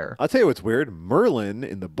throw in there. I'll tell you what's weird. Merlin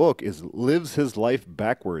in the book lives his life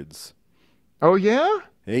backwards. Oh, yeah?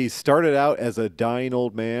 He started out as a dying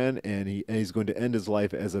old man, and he's going to end his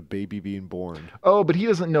life as a baby being born. Oh, but he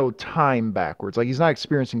doesn't know time backwards. Like, he's not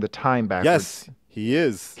experiencing the time backwards. Yes, he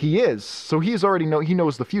is. He is. So he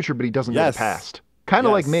knows the future, but he doesn't know the past. Kind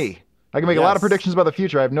of like me. I can make a lot of predictions about the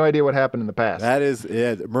future. I have no idea what happened in the past. That is,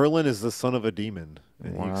 Merlin is the son of a demon,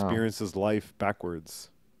 and he experiences life backwards.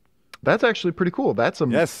 That's actually pretty cool. That's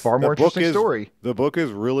a far more interesting story. The book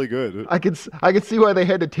is really good. I could see why they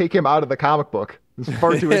had to take him out of the comic book. It's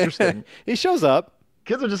far too interesting. He shows up.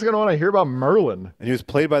 Kids are just going to want to hear about Merlin. And he was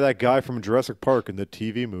played by that guy from Jurassic Park in the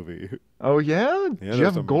TV movie. Oh, yeah?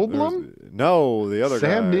 Jeff Goldblum? No, the other guy.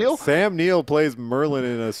 Sam Neill? Sam Neill plays Merlin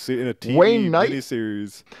in a TV Wayne Knight?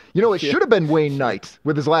 miniseries. You know, it should have been Wayne Knight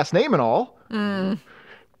with his last name and all.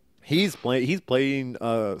 He's playing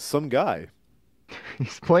some guy.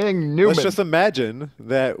 He's playing Newman. Let's just imagine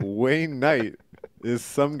that Wayne Knight is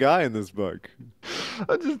some guy in this book.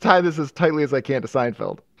 I'll just tie this as tightly as I can to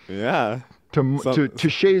Seinfeld. Yeah. To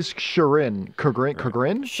Shay's chagrin.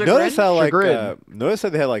 Notice how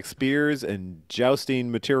they had like spears and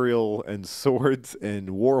jousting material and swords and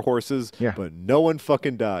war horses, but no one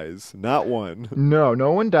fucking dies. Not one. No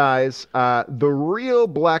one dies. The real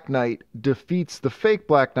Black Knight defeats the fake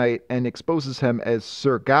Black Knight and exposes him as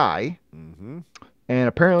Sir Guy. Mm-hmm. And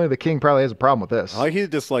apparently the king probably has a problem with this.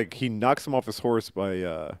 He knocks him off his horse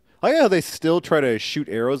by they still try to shoot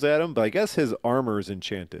arrows at him, but I guess his armor is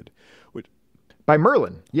enchanted. By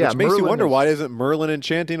Merlin. Yeah. Which makes you wonder, why isn't Merlin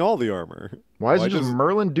enchanting all the armor? Why doesn't just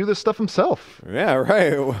Merlin do this stuff himself? Yeah,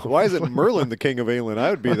 right. Why isn't Merlin the king of England? I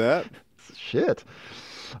would be that. Shit.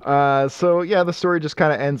 The story just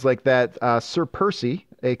kind of ends like that. Sir Percy,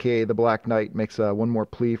 a.k.a. the Black Knight, makes one more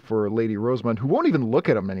plea for Lady Rosamund, who won't even look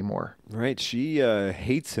at him anymore. Right. She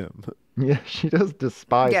hates him. Yeah, she does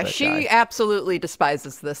despise that she guy. absolutely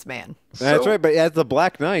despises this man. That's right, but as the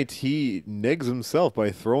Black Knight, he negs himself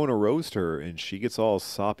by throwing a rose to her, and she gets all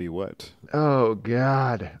soppy wet. Oh,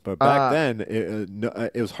 God. But back then,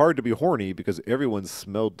 it was hard to be horny because everyone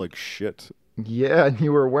smelled like shit. Yeah, and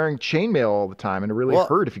you were wearing chainmail all the time, and it really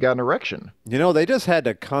hurt if you got an erection. You know, they just had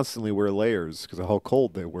to constantly wear layers because of how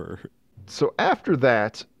cold they were. So after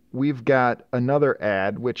that, we've got another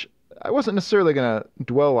ad, which I wasn't necessarily going to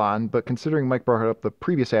dwell on, but considering Mike brought up the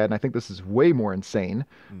previous ad, and I think this is way more insane,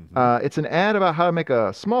 it's an ad about how to make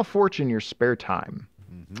a small fortune in your spare time.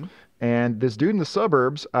 Mm-hmm. And this dude in the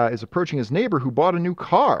suburbs is approaching his neighbor who bought a new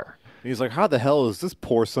car. He's like, how the hell is this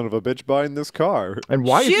poor son of a bitch buying this car? And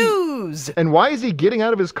why Shoes! why is he getting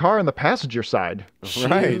out of his car on the passenger side?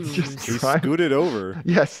 Right. Shoes. He scooted over.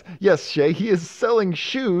 Yes, Shée. He is selling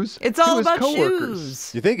shoes It's to all his about coworkers.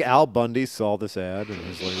 shoes. You think Al Bundy saw this ad and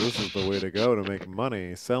was like, this is the way to go to make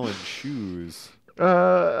money, selling shoes?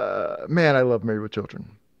 Man, I love Married with Children.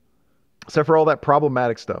 Except for all that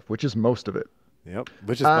problematic stuff, which is most of it. Yep,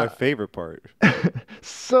 which is my favorite part.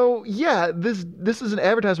 So yeah, this is an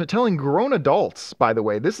advertisement telling grown adults, by the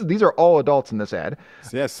way. These are all adults in this ad.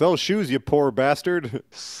 So yeah, sell shoes, you poor bastard.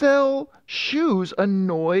 Sell shoes,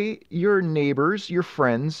 annoy your neighbors, your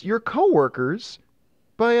friends, your coworkers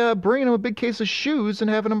by bringing them a big case of shoes and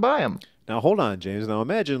having them buy them. Now hold on, James. Now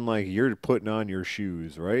imagine like you're putting on your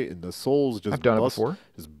shoes, right? And the soles just I've done it before.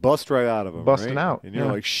 Just bust right out of them, Busting right? out, And you're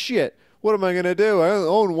yeah. like, shit. What am I gonna do? I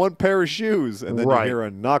own one pair of shoes, and then Right. you hear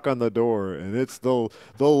a knock on the door, and it's the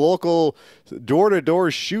local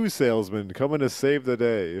door-to-door shoe salesman coming to save the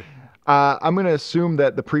day. I'm going to assume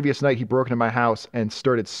that the previous night he broke into my house and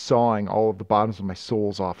started sawing all of the bottoms of my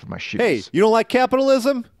soles off of my shoes. Hey, you don't like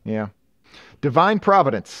capitalism? Yeah. Divine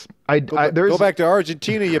Providence. Go back to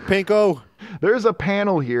Argentina, you pinko. There's a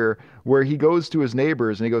panel here where he goes to his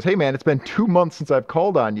neighbors and he goes, hey man, it's been 2 months since I've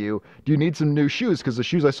called on you. Do you need some new shoes? Because the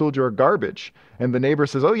shoes I sold you are garbage. And the neighbor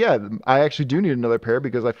says, oh yeah, I actually do need another pair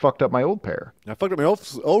because I fucked up my old pair. I fucked up my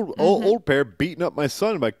old pair, beating up my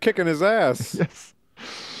son by kicking his ass. Yes.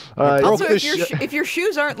 Also, this if your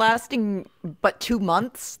shoes aren't lasting but 2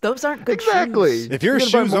 months, those aren't good Exactly. shoes. If your You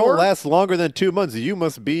gonna buy shoes more? don't last longer than 2 months, you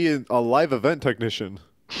must be a live event technician.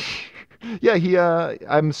 Yeah,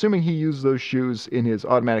 I'm assuming he used those shoes in his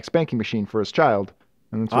automatic spanking machine for his child.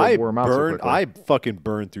 And that's what wore him out so quickly. I fucking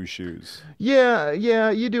burn through shoes. Yeah,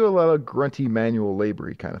 you do a lot of grunty manual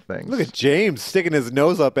labory kind of things. Look at James sticking his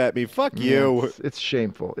nose up at me. Fuck you. It's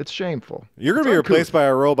shameful. It's shameful. You're going to It's be uncouth. replaced by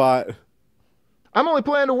a robot. I'm only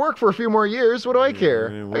planning to work for a few more years. What do I care?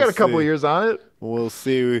 we'll I got a couple see. of years on it. We'll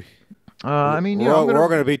see. I mean, you We're know, all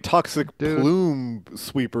going to be toxic Dude. plume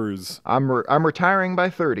sweepers. I'm retiring by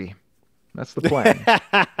 30. That's the plan.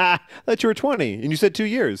 I thought you were 20, and you said 2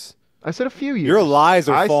 years. I said a few years. Your lies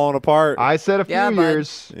are falling apart. I said a few Yeah, bud.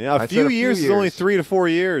 years. Yeah, I a said few years is only 3 to 4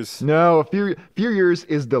 years. No, a few years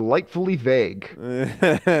is delightfully vague.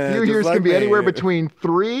 Few years can be anywhere between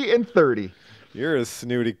 3 and 30. You're a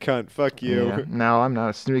snooty cunt. Fuck you. Yeah. No, I'm not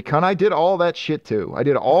a snooty cunt. I did all that shit too. I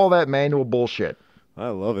did all that manual bullshit. I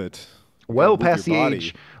love it. Well Move past your the body.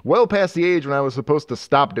 age. Well past the age when I was supposed to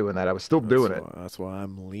stop doing that. I was still doing it. That's why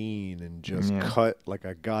I'm lean and just Yeah. cut like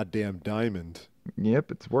a goddamn diamond.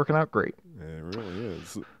 Yep, it's working out great. It really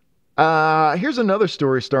is. Here's another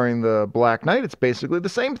story starring the Black Knight. It's basically the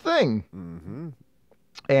same thing. Mm-hmm.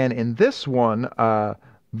 And in this one,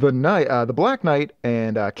 the Black Knight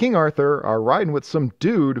and King Arthur are riding with some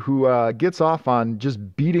dude who gets off on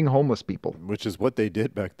just beating homeless people, Which is what they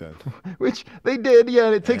did back then. which they did. Yeah,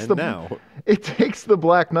 and it takes And now. it takes the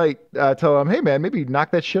Black Knight tell him, hey man, maybe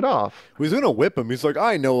knock that shit off. He's gonna whip him. He's like,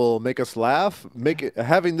 I know it'll make us laugh.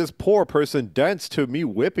 Having this poor person dance to me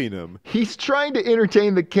whipping him. He's trying to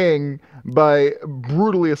entertain the king by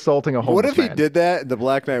brutally assaulting a homeless What if he man. did that and the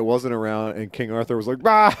Black Knight wasn't around and King Arthur was like,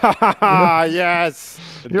 ah, yes,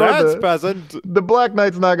 You know, dance, the- peasant. The Black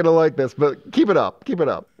Knight's not going to like this, but keep it up. Keep it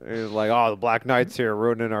up. He's like, oh, the Black Knight's here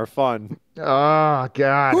ruining our fun. Oh,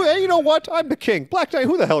 God. Hey, you know what? I'm the king. Black Knight,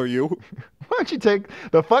 who the hell are you? Why don't you take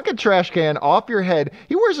the fucking trash can off your head?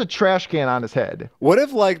 He wears a trash can on his head. What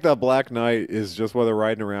if, like, the Black Knight is just while they're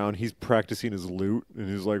riding around, he's practicing his lute, and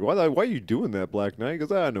he's like, why are you doing that, Black Knight?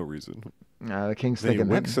 Because I had no reason. The king's Then he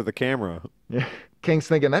thinking winks that. at the camera, Yeah. King's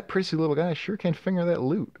thinking that prissy little guy sure can finger that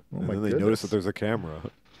lute. Oh and my then they goodness. notice that there's a camera.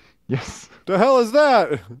 Yes. The hell is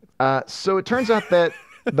that? So it turns out that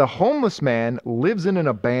the homeless man lives in an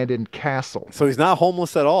abandoned castle. So he's not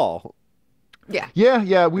homeless at all. Yeah.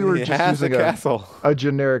 Yeah, we were He just has using a castle. a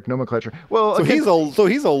generic nomenclature. Well, So again,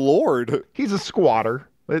 he's a lord. he's a squatter.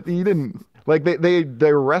 He didn't like they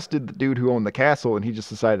arrested the dude who owned the castle, and he just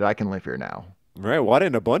decided I can live here now. Right? Why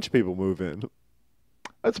didn't a bunch of people move in?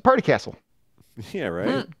 It's a party castle, Yeah, right.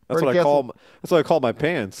 That's Party what I castle. call. That's what I call my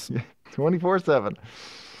pants. 24/7.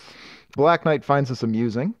 Black Knight finds this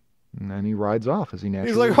amusing, and then he rides off as he naturally.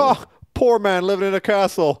 He's like, would. oh, poor man living in a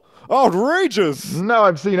castle. Outrageous. Now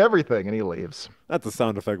I've seen everything, and he leaves. That's the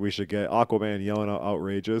sound effect we should get. Aquaman yelling out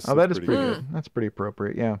outrageous. Oh, that is pretty good. That's pretty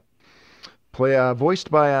appropriate. Yeah. Voiced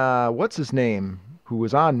by what's his name, who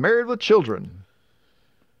was on Married with Children.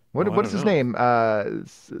 What is his name?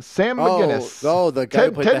 Sam Oh, McGinnis. oh, the guy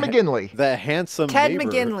Ted McGinley. the handsome Ted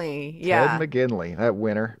neighbor. McGinley. Yeah. Ted McGinley, that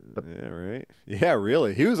winner. Yeah, right. Yeah,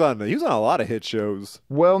 really. He was on a lot of hit shows.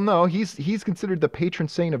 Well, no, he's considered the patron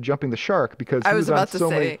saint of jumping the shark because I he was on about to so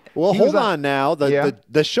say. many. Well, he hold was on now.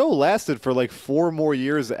 The show lasted for like 4 more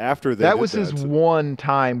years after That was his one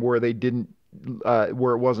time where they didn't.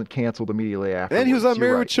 Where it wasn't canceled immediately after. And he was on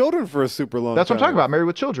Married with Children for a super long time. That's what I'm talking about, Married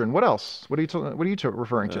with Children. What else? What are you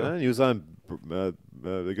referring to? He was on,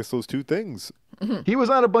 I guess, those 2 things. He was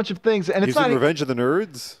on a bunch of things, and it's He's not in Revenge of the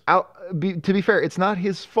Nerds. To be fair, it's not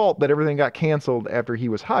his fault that everything got canceled after he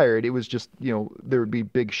was hired. It was just, there would be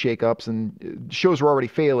big shakeups, and shows were already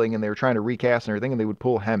failing, and they were trying to recast and everything, and they would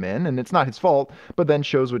pull him in, and it's not his fault. But then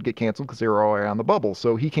shows would get canceled because they were already on the bubble.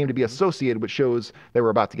 So he came to be associated with shows that were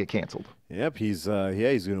about to get canceled. Yep, he's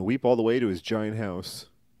gonna weep all the way to his giant house.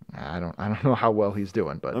 I don't know how well he's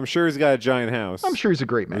doing, but I'm sure he's got a giant house. I'm sure he's a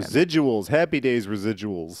great man. Residuals, Happy Days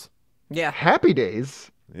residuals. Yeah. Happy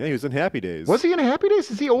Days. Yeah, he was in Happy Days. Was he in Happy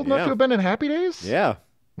Days? Is he old enough to have been in Happy Days? Yeah.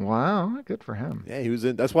 Wow, good for him. Yeah, he was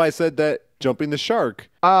in. That's why I said that jumping the shark.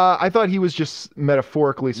 I thought he was just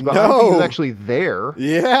metaphorically. No. I don't think he was actually there.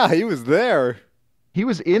 Yeah, he was there. He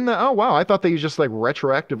was in the. Oh wow, I thought they just like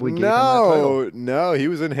retroactively gave him that title. No, he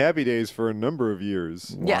was in Happy Days for a number of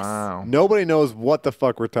years. Yes. Wow. Nobody knows what the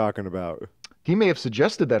fuck we're talking about. He may have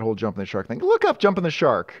suggested that whole jumping the shark thing. Look up jumping the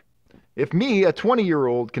shark. If me, a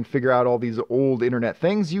 20-year-old, can figure out all these old internet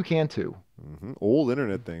things, you can too. Mm-hmm. Old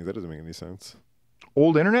internet things. That doesn't make any sense.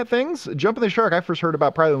 Old internet things? Jumping the shark, I first heard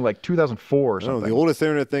about probably in like 2004 or No, something. the oldest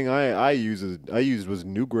internet thing I used was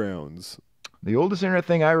Newgrounds. The oldest internet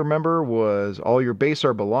thing I remember was All Your Base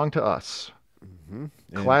Are Belong to Us. Mm-hmm.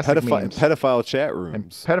 Classic memes. Pedophile chat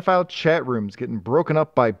rooms. And pedophile chat rooms getting broken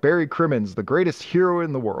up by Barry Crimmins, the greatest hero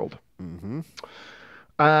in the world. Mm-hmm.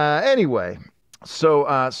 Anyway,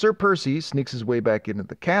 so Sir Percy sneaks his way back into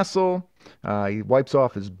the castle. He wipes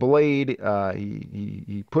off his blade.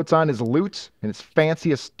 He puts on his lute and his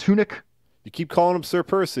fanciest tunic. You keep calling him Sir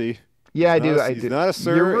Percy. Yeah, He's I do. He's not a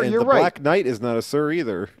sir, and the right. Black Knight is not a sir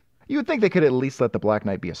either. You would think they could at least let the Black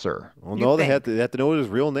Knight be a sir. Well, no, they have to know what his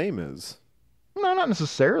real name is. No, not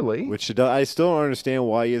necessarily. Which I still don't understand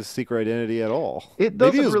why he has a secret identity at all. It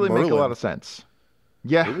doesn't really make a lot of sense.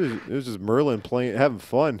 Yeah. It was just Merlin having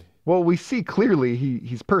fun. Well, we see clearly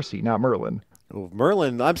he's Percy, not Merlin. Well,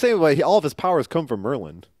 Merlin, I'm saying like, all of his powers come from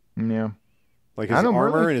Merlin. Yeah. Like his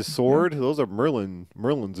armor and his sword, those are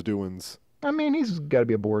Merlin's doings. I mean, he's got to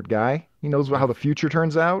be a bored guy. He knows how the future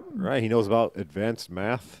turns out. Right, he knows about advanced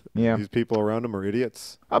math. Yeah. These people around him are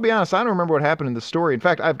idiots. I'll be honest, I don't remember what happened in the story. In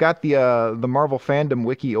fact, I've got the Marvel fandom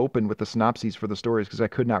wiki open with the synopses for the stories because I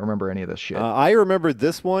could not remember any of this shit. I remembered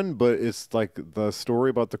this one, but it's like the story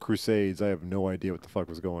about the Crusades. I have no idea what the fuck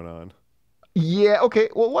was going on. Yeah, okay.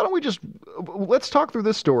 Well, why don't we let's talk through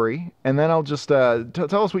this story, and then I'll just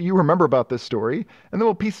tell us what you remember about this story, and then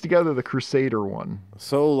we'll piece together the Crusader one.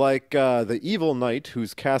 So, like, the evil knight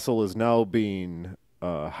whose castle is now being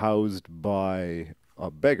housed by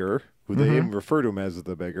a beggar, who they even refer to him as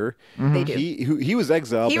the beggar. They do. He was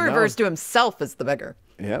exiled. He refers to himself as the beggar.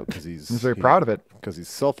 Yeah, because he's very proud of it. Because he's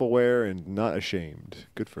self-aware and not ashamed.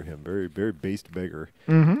 Good for him. Very, very based beggar.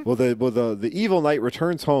 Mm-hmm. Well, the evil knight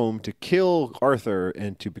returns home to kill Arthur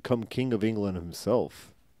and to become king of England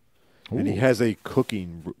himself. Ooh. And he has a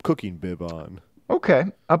cooking bib on. Okay.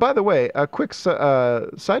 By the way, a quick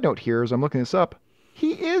side note here as I'm looking this up.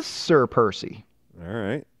 He is Sir Percy. All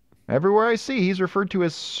right. Everywhere I see, he's referred to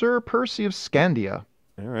as Sir Percy of Scandia.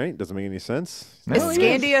 All right. Doesn't make any sense. No, is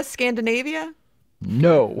Scandia Scandinavia?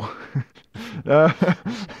 No. It's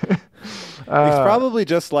probably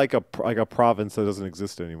just like a province that doesn't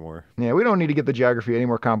exist anymore. Yeah, we don't need to get the geography any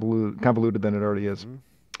more convoluted than it already is.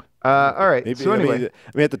 All right. Maybe, so anyway,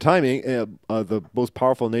 I mean, at the time, the most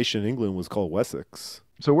powerful nation in England was called Wessex.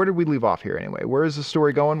 So where did we leave off here anyway? Where is the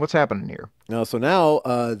story going? What's happening here? Now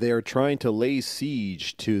they are trying to lay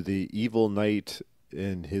siege to the evil knight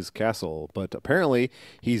in his castle, but apparently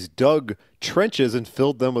he's dug trenches and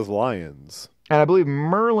filled them with lions. And I believe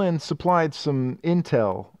Merlin supplied some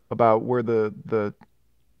intel about where the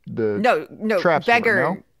traps beggar,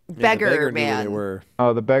 were, no? beggar, the beggar man. knew where they were.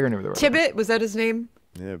 Oh, the beggar knew where they were. Tibbet, was that his name?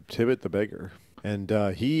 Yeah, Tibbet the beggar. And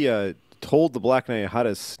he told the Black Knight how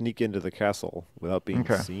to sneak into the castle without being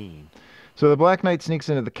seen. So the Black Knight sneaks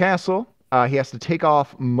into the castle. He has to take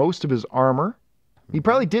off most of his armor. He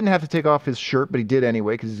probably didn't have to take off his shirt, but he did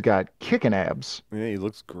anyway because he's got kicking abs. Yeah, he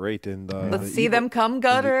looks great. And Let's see them come,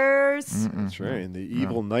 gutters. That's right. And the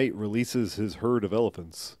evil knight releases his herd of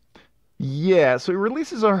elephants. Yeah, so he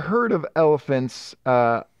releases a herd of elephants.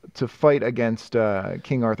 to fight against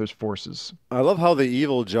King Arthur's forces. I love how the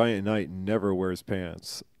evil giant knight never wears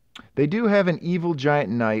pants. They do have an evil giant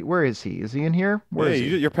knight. Where is he? Is he in here? Where is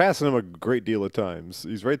he? You're passing him a great deal of times.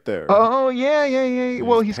 He's right there. Oh, yeah.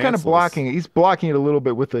 Well, he's kind of blocking it. He's blocking it a little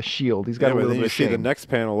bit with a shield. He's got a little bit of shame. You see the next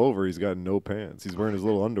panel over, he's got no pants. He's wearing his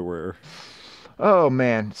little underwear. Oh,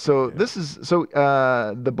 man. So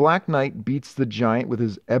the Black Knight beats the giant with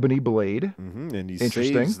his ebony blade. Mm-hmm. And he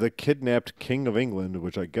saves the kidnapped King of England,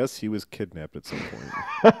 which I guess he was kidnapped at some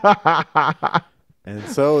point. And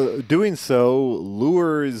so, doing so,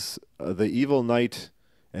 lures the evil knight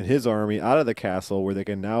and his army out of the castle where they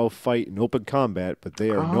can now fight in open combat, but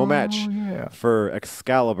they are no match for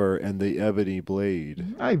Excalibur and the ebony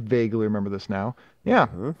blade. I vaguely remember this now. Yeah.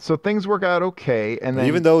 So things work out okay, and then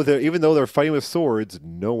even though they're fighting with swords,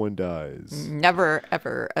 no one dies. Never,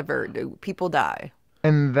 ever, ever do people die.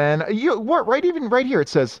 And then right here it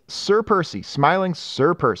says Sir Percy, smiling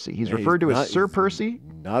Sir Percy. He's referred to as Sir Percy.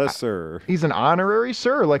 Not a sir. He's an honorary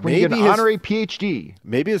sir, like when you get an honorary PhD.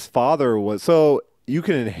 Maybe his father was. So you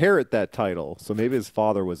can inherit that title. So maybe his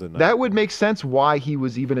father was a knight. That would make sense why he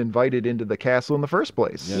was even invited into the castle in the first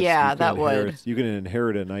place. Yes, yeah, that would. You can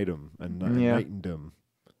inherit a knightdom.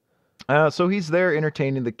 So he's there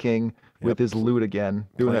entertaining the king with his lute again.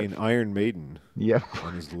 Playing Iron Maiden. Yep.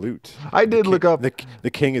 On his lute. I did look up.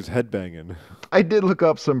 The king is headbanging. I did look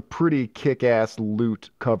up some pretty kick-ass lute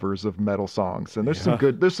covers of metal songs, and there's some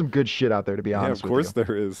good shit out there, to be honest with you. Yeah, of course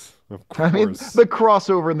there is. Of course. I mean, the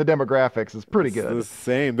crossover in the demographics is pretty good. It's the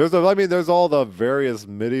same. There's all the various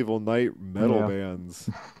medieval knight metal bands.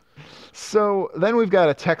 So then we've got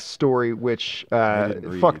a text story, which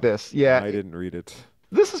fuck this. Yeah, I didn't read it.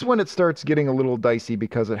 This is when it starts getting a little dicey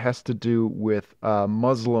because it has to do with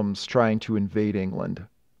Muslims trying to invade England.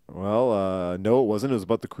 Well, no, it wasn't. It was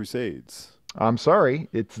about the Crusades. I'm sorry.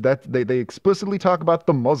 It's that they explicitly talk about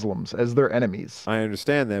the Muslims as their enemies. I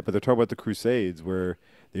understand that, but they're talking about the Crusades, where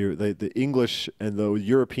the English and the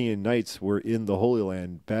European knights were in the Holy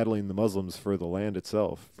Land battling the Muslims for the land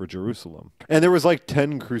itself, for Jerusalem. And there was like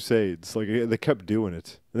 10 Crusades. Like they kept doing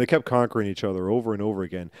it. And they kept conquering each other over and over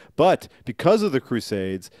again. But because of the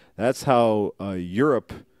Crusades, that's how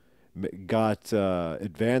Europe got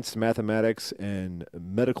advanced mathematics and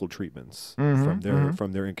medical treatments from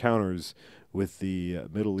their encounters with the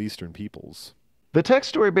Middle Eastern peoples. The text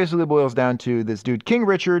story basically boils down to this dude, King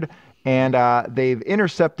Richard, and they've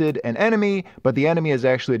intercepted an enemy, but the enemy is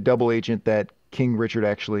actually a double agent that King Richard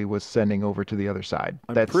actually was sending over to the other side.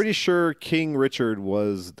 I'm pretty sure King Richard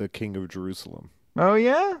was the king of Jerusalem. Oh,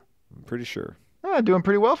 yeah? I'm pretty sure. Doing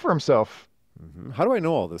pretty well for himself. Mm-hmm. How do I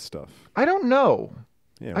know all this stuff? I don't know.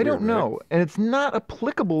 Yeah, I don't know. Right? And it's not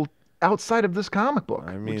applicable outside of this comic book,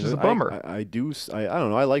 which is a bummer. I don't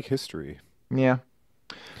know. I like history. Yeah.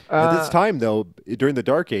 At this time, though, during the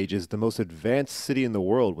Dark Ages, the most advanced city in the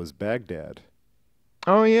world was Baghdad.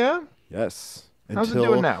 Oh, yeah? Yes. How's it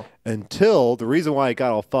doing now? Until the reason why it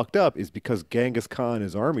got all fucked up is because Genghis Khan and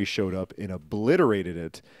his army showed up and obliterated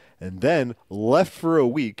it, and then left for a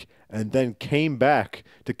week, and then came back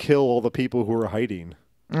to kill all the people who were hiding.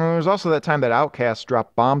 There's also that time that Outcasts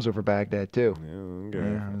dropped bombs over Baghdad, too. Yeah, okay.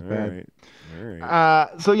 Yeah, it was bad. All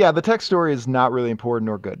right. So, yeah, the text story is not really important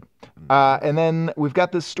or good. And then we've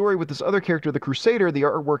got this story with this other character, the Crusader. The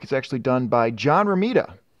artwork is actually done by John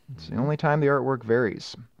Romita. It's the only time the artwork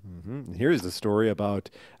varies. Mm-hmm. Here's the story about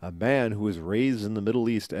a man who was raised in the Middle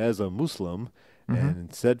East as a Muslim and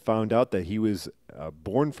instead found out that he was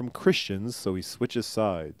born from Christians, so he switches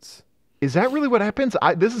sides. Is that really what happens?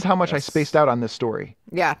 This is how much I spaced out on this story.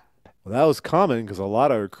 Yeah. Well, that was common because a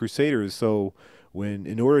lot of Crusaders,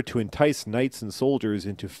 in order to entice knights and soldiers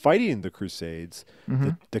into fighting the Crusades,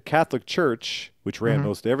 the Catholic Church, which ran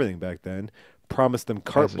most everything back then, promised them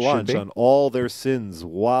carte blanche on all their sins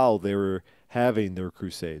while they were having their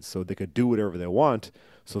crusades, so they could do whatever they want.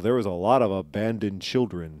 So there was a lot of abandoned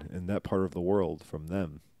children in that part of the world from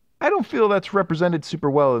them. I don't feel that's represented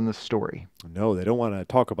super well in this story. No, they don't want to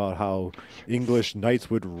talk about how English knights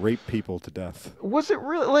would rape people to death. Was it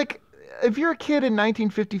really, like, if you're a kid in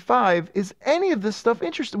 1955, is any of this stuff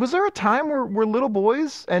interesting? Was there a time where little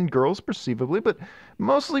boys and girls, perceivably, but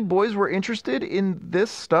mostly boys were interested in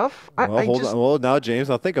this stuff? Well, hold on. Well, now, James,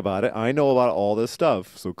 now think about it. I know about all this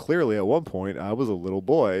stuff. So clearly, at one point, I was a little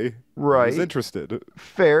boy who was interested.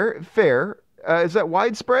 Fair. Is that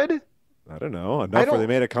widespread? I don't know. Enough where they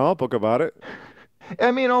made a comic book about it.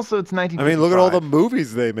 I mean, also, it's 1955. I mean, look at all the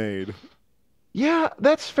movies they made. Yeah,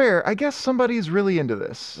 that's fair. I guess somebody's really into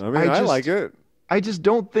this. I mean, I like it. I just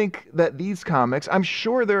don't think that these comics, I'm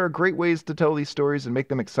sure there are great ways to tell these stories and make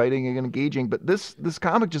them exciting and engaging, but this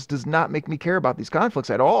comic just does not make me care about these conflicts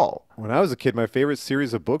at all. When I was a kid, my favorite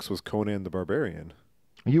series of books was Conan the Barbarian.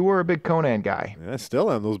 You were a big Conan guy. Yeah, I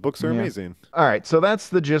still am. Those books are amazing. All right, so that's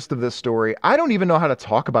the gist of this story. I don't even know how to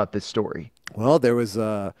talk about this story. Well, there was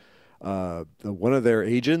one of their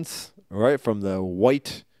agents, right, from the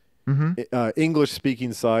white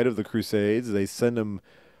English-speaking side of the Crusades. They send him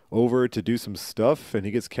over to do some stuff, and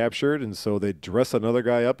he gets captured, and so they dress another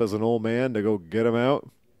guy up as an old man to go get him out.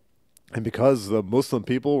 And because the Muslim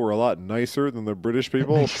people were a lot nicer than the British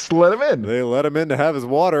people, They just let him in. they let him in to have his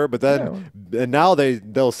water. But then, and now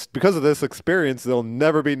they'll because of this experience, they'll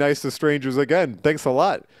never be nice to strangers again. Thanks a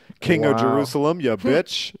lot, King of Jerusalem, you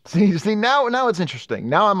bitch. See, now it's interesting.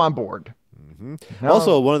 Now I'm on board. Now,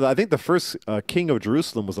 Also, I think the first king of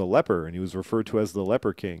Jerusalem was a leper, and he was referred to as the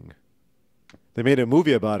Leper King. They made a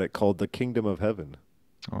movie about it called The Kingdom of Heaven.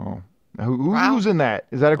 Oh. Who's in that?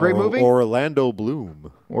 Is that a great movie? Orlando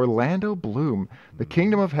Bloom. Orlando Bloom, The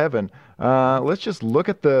Kingdom of Heaven. Let's just look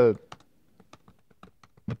at the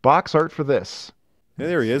box art for this. Yeah,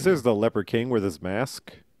 there he is. There's the Leper King with his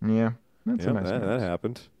mask. Yeah, that's a nice that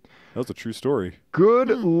happened. That was a true story. Good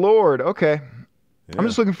Lord. Okay. Yeah. I'm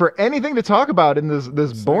just looking for anything to talk about in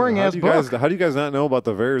this boring-ass book. How do you guys not know about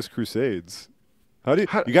the various Crusades? You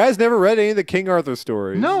guys never read any of the King Arthur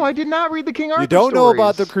stories? No, I did not read the King Arthur You don't know stories.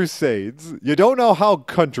 about the Crusades. You don't know how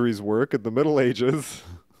countries work in the Middle Ages.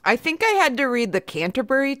 I think I had to read the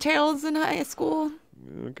Canterbury Tales in high school.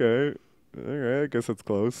 Okay. All right, I guess that's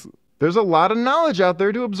close. There's a lot of knowledge out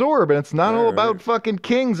there to absorb, and it's not all about fucking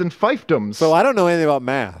kings and fiefdoms. So I don't know anything about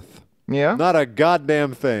math. Yeah? Not a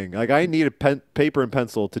goddamn thing. Like, I need a paper and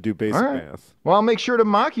pencil to do basic math. Well, I'll make sure to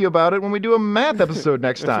mock you about it when we do a math episode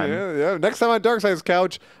next time. Yeah. Next time on Dark Side's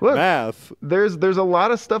Couch, Look, math. There's a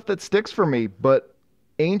lot of stuff that sticks for me, but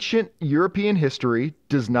ancient European history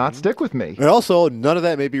does not stick with me. And also, none of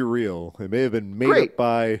that may be real. It may have been made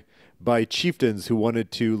up by chieftains who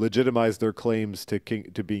wanted to legitimize their claims to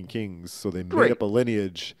being kings. So they made up a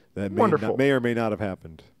lineage that may or may not have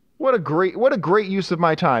happened. What a great use of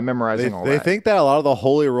my time memorizing all that. They think that a lot of the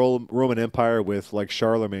Holy Roman Empire with like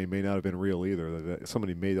Charlemagne may not have been real either. That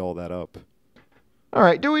somebody made all that up. All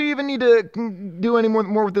right. Do we even need to do any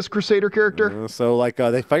more with this Crusader character?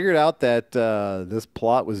 They figured out that this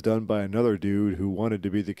plot was done by another dude who wanted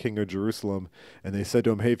to be the king of Jerusalem, and they said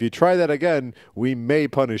to him, "Hey, if you try that again, we may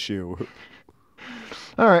punish you."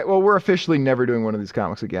 All right. Well, we're officially never doing one of these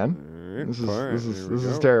comics again. This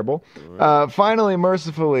is terrible. Finally,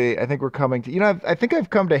 mercifully, I think we're coming to. I think I've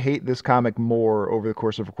come to hate this comic more over the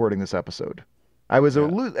course of recording this episode.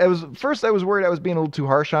 First I was worried I was being a little too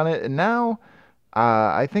harsh on it, and now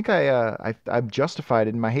I think I'm justified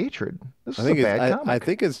in my hatred. This is a bad comic. I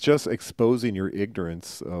think it's just exposing your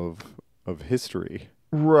ignorance of history.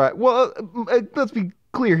 Right. Well, let's be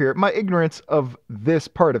clear here. My ignorance of this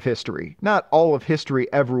part of history, not all of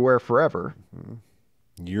history everywhere forever. Mm-hmm.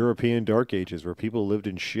 European Dark Ages, where people lived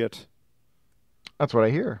in shit. That's what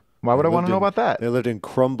I hear. Why would I want to know about that? They lived in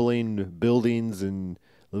crumbling buildings and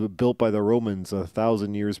built by the Romans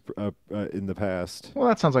 1,000 years in the past. Well,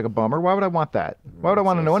 that sounds like a bummer. Why would I want that? Why would I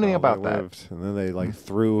want to know anything about that? And then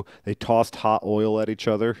they tossed hot oil at each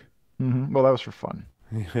other. Mm-hmm. Well, that was for fun.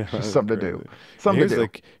 Yeah, just something to do.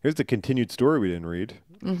 Here's the continued story we didn't read.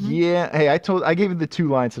 Mm-hmm. Yeah. Hey, I gave you the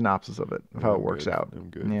 2-line synopsis of it, of how it works out. I'm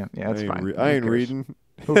good. Yeah, that's fine. I ain't reading.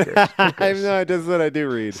 Who cares? No, I just said I do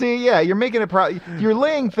read. See, yeah, you're making it you're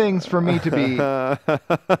laying things for me to be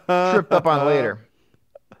tripped up on later.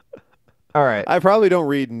 All right. I probably don't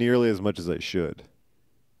read nearly as much as I should.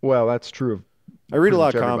 Well, that's true of I read a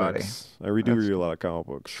lot of everybody. comics. I do read a lot of comic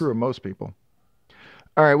books. True of most people.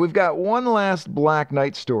 All right, we've got one last Black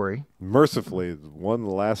Knight story. Mercifully, one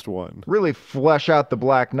last one. Really flesh out the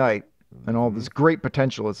Black Knight and all this great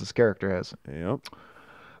potential as this character has. Yep.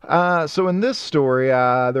 So in this story,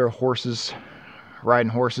 there are horses riding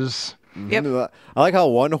horses. Yep. I like how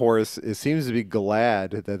one horse seems to be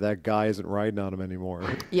glad that guy isn't riding on him anymore.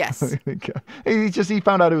 Yes. he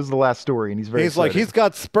found out it was the last story, and he's very excited. Like, he's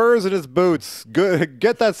got spurs in his boots. Good,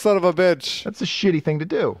 get that son of a bitch. That's a shitty thing to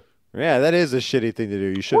do. Yeah, that is a shitty thing to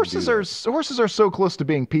do. You should. Horses are so close to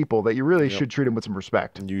being people that you really should treat them with some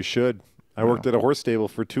respect. You should. I worked at a horse stable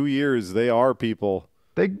for 2 years. They are people.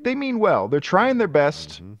 They mean well. They're trying their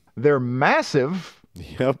best. Mm-hmm. They're massive.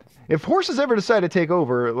 Yep. If horses ever decide to take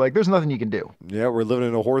over, like, there's nothing you can do. Yeah, we're living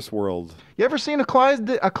in a horse world. You ever seen a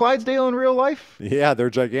Clydesdale in real life? Yeah, they're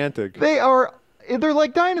gigantic. They're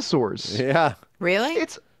like dinosaurs. Yeah. Really?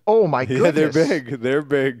 Oh my goodness. Yeah, they're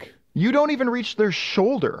big. You don't even reach their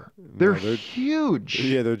shoulder. They're huge.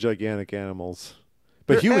 Yeah, they're gigantic animals.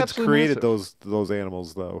 But humans created those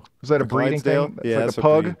animals, though. Was that a breeding thing? Yeah, it's like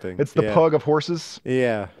a pug. It's the pug of horses.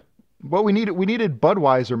 Yeah. Well, we needed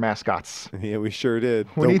Budweiser mascots. Yeah, we sure did.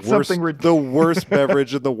 We need something the worst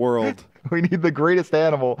beverage in the world. We need the greatest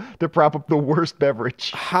animal to prop up the worst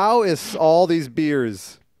beverage. How is all these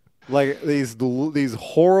beers, like these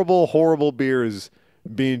horrible, horrible beers,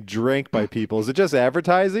 being drank by people? Is it just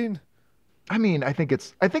advertising? I mean, I think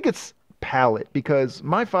it's palate, because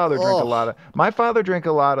my father drank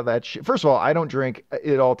a lot of that shit. First of all, I don't drink.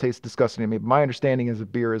 It all tastes disgusting to me. But my understanding is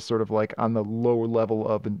that beer is sort of like on the lower level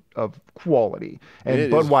of quality,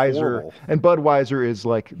 and Budweiser is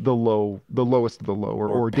like the lowest of the low,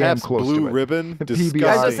 or damn close Blue to it. Ribbon. I was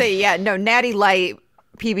gonna say, Natty Light,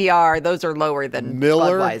 PBR, those are lower than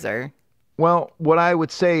Miller? Budweiser. Well, what I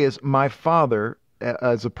would say is my father,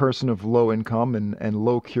 as a person of low income and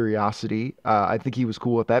low curiosity, I think he was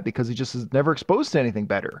cool with that because he just is never exposed to anything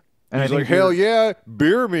better. And he's like, hell yeah,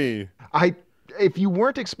 beer me. If you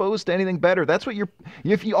weren't exposed to anything better, that's what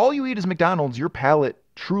all you eat is McDonald's, your palate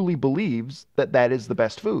truly believes that is the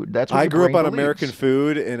best food. That's what I grew up on believes. American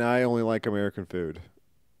food, and I only like American food.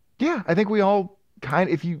 Yeah, I think we all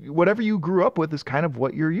whatever you grew up with is kind of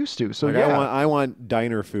what you're used to. So I want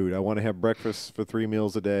diner food. I want to have breakfast for 3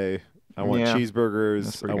 meals a day. I want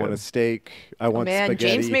cheeseburgers. I want a steak. I want spaghetti.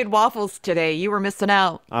 James made waffles today. You were missing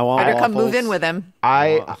out. I want Better waffles. come move in with him.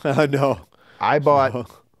 No. I bought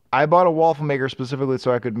a waffle maker specifically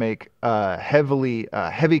so I could make heavy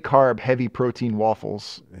carb, heavy protein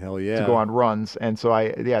waffles. Hell yeah. To go on runs. And so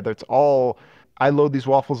I load these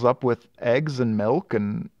waffles up with eggs and milk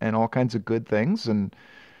and all kinds of good things. And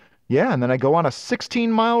then I go on a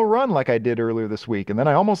 16-mile run like I did earlier this week, and then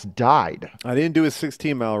I almost died. I didn't do a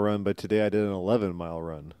 16-mile run, but today I did an 11-mile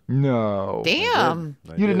run. No. Damn.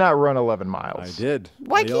 You did not run 11 miles. I did.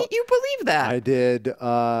 Why can't you believe that? I did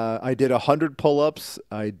 100 pull-ups,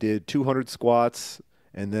 I did 200 squats,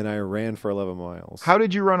 and then I ran for 11 miles. How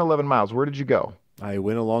did you run 11 miles? Where did you go? I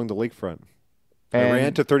went along the lakefront. I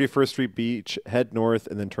ran to 31st Street Beach, head north,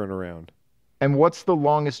 and then turn around. And what's the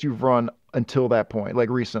longest you've run until that point,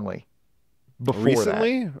 like recently?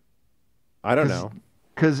 Recently? I don't know.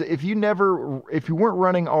 Because if you weren't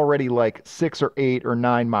running already like 6 or 8 or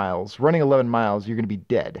 9 miles, running 11 miles, you're going to be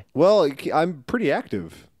dead. Well, I'm pretty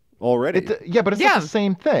active already. But it's not the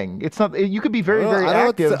same thing. It's not. You could be very, very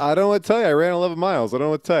active. I don't know what to tell you. I ran 11 miles. I don't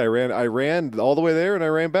know what to tell you. I ran all the way there and I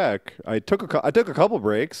ran back. I took a couple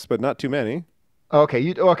breaks, but not too many.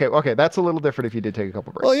 Okay, okay. That's a little different if you did take a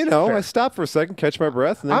couple breaks. Well, Fair. I stopped for a second, catch my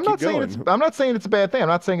breath, and then keep going. I'm not saying it's a bad thing. I'm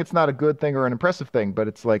not saying it's not a good thing or an impressive thing, but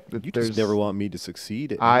it's like you just never want me to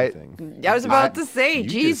succeed at anything. I was about to say,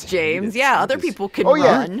 geez, James. Yeah, other people can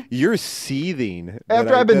run. You're seething.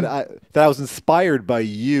 After that I was inspired by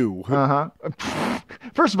you.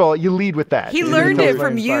 First of all, you lead with that. He learned it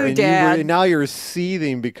from you, Dad. Now you're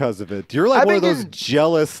seething because of it. You're like one of those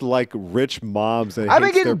jealous, like rich moms that I've been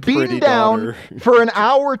hates getting their pretty beaten down daughter. for an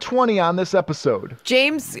hour 20 on this episode.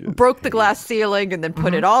 James broke the glass ceiling and then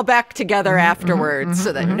put it all back together afterwards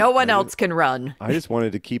so that no one else can run. I just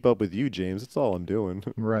wanted to keep up with you, James. That's all I'm doing.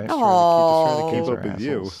 Right. Just trying to keep up with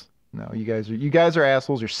you. No, you guys are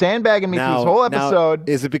assholes. You're sandbagging me through this whole episode.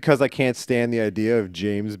 Is it because I can't stand the idea of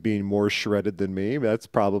James being more shredded than me? That's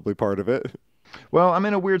probably part of it. Well, I'm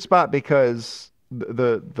in a weird spot because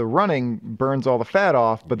the running burns all the fat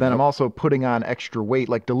off, but then I'm also putting on extra weight,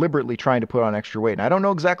 like deliberately trying to put on extra weight. And I don't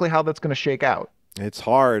know exactly how that's going to shake out. It's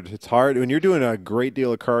hard. It's hard. When you're doing a great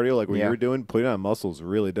deal of cardio, like what you're doing, putting on muscle is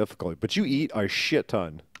really difficult. But you eat a shit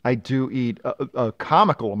ton. I do eat a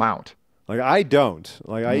comical amount. Like I don't.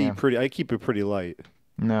 Like I keep it pretty light.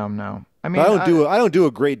 No. I mean, but I don't do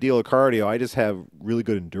a great deal of cardio. I just have really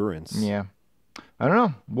good endurance. Yeah. I don't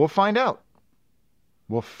know. We'll find out.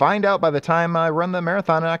 We'll find out by the time I run the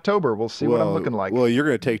marathon in October. We'll see what I'm looking like. Well, you're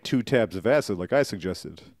going to take 2 tabs of acid like I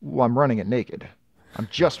suggested. Well, I'm running it naked. I'm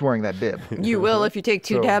just wearing that bib. You will if you take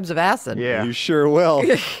 2 tabs of acid. Yeah. You sure will.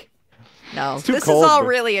 No, this is all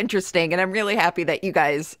really interesting, and I'm really happy that you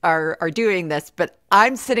guys are doing this, but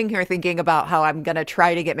I'm sitting here thinking about how I'm going to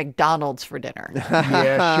try to get McDonald's for dinner.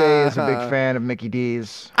 Yeah, Shée is a big fan of Mickey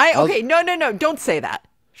D's. No, don't say that.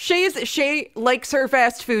 Shée likes her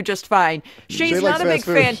fast food just fine. Shay's not a big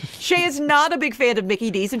fan. Shée is not a big fan of Mickey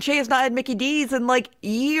D's, and Shée has not had Mickey D's in like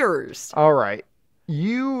years. All right.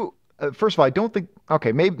 You... first of all, I don't think...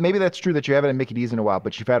 Okay, maybe that's true that you haven't had Mickey D's in a while,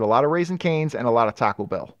 but you've had a lot of Raising Cane's and a lot of Taco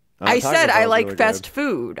Bell. I said I like really fast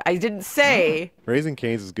food. I didn't say... Raising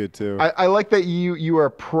Cane's is good, too. I like that you are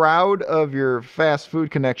proud of your fast food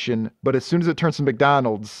connection, but as soon as it turns to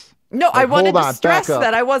McDonald's, No, I wanted hold to on, stress back up.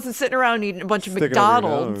 that I wasn't sitting around eating a bunch of Sticking up your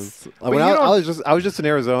McDonald's. nose. I was just in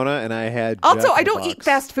Arizona and I had Also, Jack I in the don't eat Box.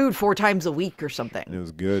 fast food 4 times a week or something. It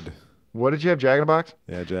was good. What did you have, Jack in the Box?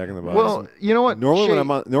 Yeah, Jack in the Box. Well, you know what? Normally when Shée-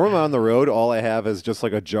 I'm on the road, all I have is just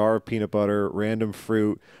like a jar of peanut butter, random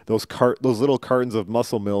fruit, those little cartons of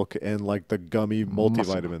muscle milk, and like the gummy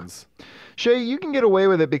multivitamins. Shée, you can get away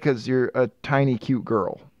with it because you're a tiny, cute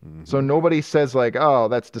girl. So nobody says like, "Oh,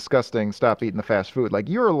 that's disgusting. Stop eating the fast food." Like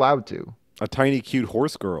you're allowed to. A tiny, cute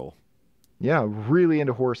horse girl. Yeah, really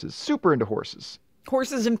into horses. Super into horses.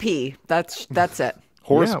 Horses and pee. That's it.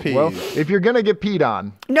 Horse Yeah, pee. Well, if you're gonna get peed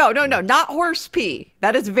on, No, not horse pee.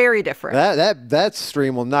 That is very different. that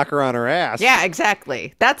stream will knock her on her ass. Yeah,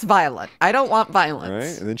 exactly. That's violent. I don't want violence.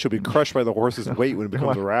 Right? And then she'll be crushed by the horse's weight when it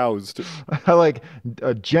becomes aroused. I like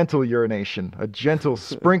a gentle urination, a gentle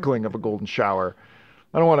sprinkling of a golden shower.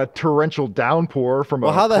 I don't want a torrential downpour from Well,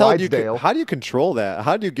 a how the hell Clydesdale. how do you control that?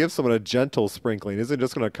 How do you give someone a gentle sprinkling? Isn't it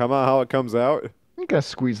just going to come out how it comes out? You can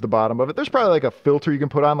squeeze the bottom of it. There's probably like a filter you can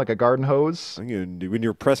put on, like a garden hose. When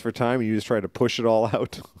you're pressed for time, you just try to push it all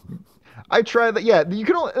out. I tried that. Yeah, you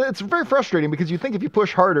can. It's very frustrating because you think if you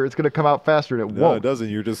push harder, it's going to come out faster, and it No, won't. it doesn't.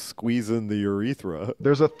 You're just squeezing the urethra.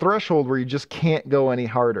 There's a threshold where you just can't go any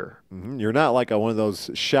harder. You're not like one of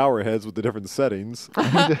those shower heads with the different settings.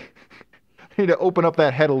 You need to open up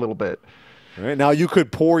that head a little bit. All right, now you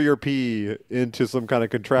could pour your pee into some kind of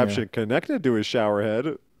contraption connected to a shower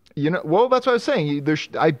head. You know, well, that's what I was saying.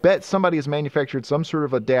 I bet somebody has manufactured some sort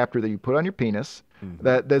of adapter that you put on your penis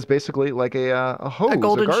that's basically like a hose,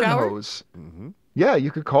 golden garden shower? hose. Yeah,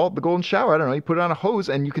 you could call it the golden shower. I don't know. You put it on a hose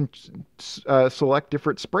and you can select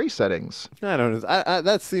different spray settings. I don't know.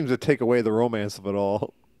 That seems to take away the romance of it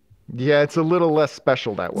all. Yeah, it's a little less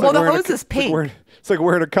special that way. Well, the Wearing hose is pink. It's like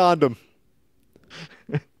wearing a condom.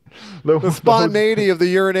 The The spontaneity of the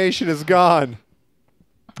urination is gone.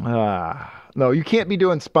 No, you can't be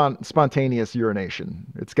doing spontaneous urination.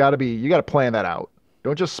 It's got to be. You got to plan that out.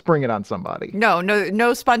 Don't just spring it on somebody.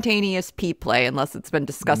 No spontaneous pee play unless it's been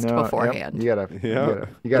discussed No, yep, beforehand. You gotta. Yeah. You Don't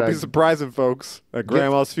be gotta surprising folks at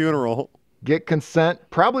grandma's funeral. get consent.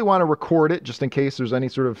 Probably want to record it just in case there's any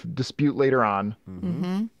sort of dispute later on.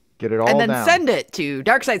 Get it all And then down. send it to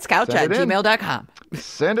darksidescouch@gmail.com.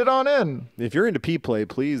 Send it on in. If you're into pee play,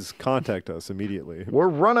 please contact us immediately. We're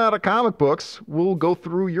run out of comic books. We'll go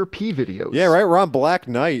through your pee videos. Yeah, right. We're on Black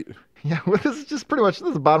Knight. Yeah, well, this is just pretty much this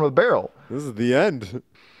is the bottom of the barrel. This is the end.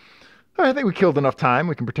 All right, I think we killed enough time.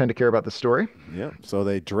 We can pretend to care about the story. Yeah. So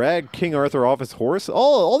they drag King Arthur off his horse.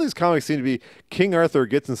 All these comics seem to be King Arthur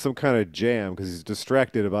gets in some kind of jam because he's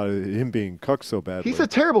distracted about him being cucked so badly. He's a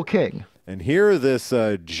terrible king. And here, this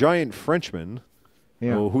giant Frenchman,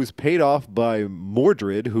 who's paid off by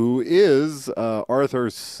Mordred, who is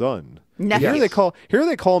Arthur's son. Nephew. Here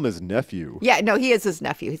they call him his nephew. Yeah, no, he is his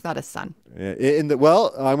nephew. He's not his son.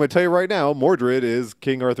 Well, I'm going to tell you right now, Mordred is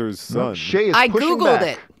King Arthur's son. No, Shée is I pushing Googled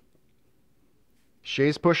back. it.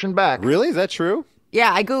 Shay's pushing back. Really? Is that true?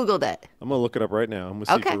 Yeah, I Googled it. I'm going to look it up right now. I'm going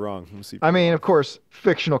to see if Okay. you're wrong. I mean, of course,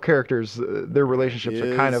 fictional characters, their relationships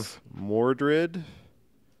are kind of. Mordred,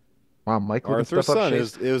 Wow, Mike looking Arthur's stuff up. son,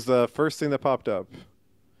 Shay's- is the first thing that popped up.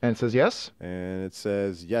 And it says yes? And it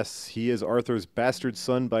says, yes, he is Arthur's bastard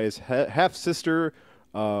son by his half-sister,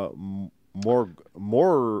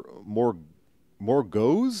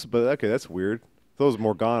 Morgause, but okay, that's weird. Those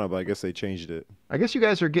Morgana, but I guess they changed it. I guess you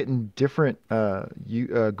guys are getting different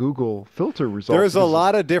Google filter results. There's a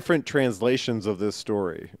lot of different translations of this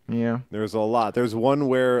story. Yeah. There's a lot. There's one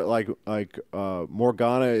where like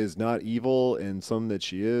Morgana is not evil, and some that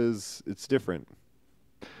she is. It's different.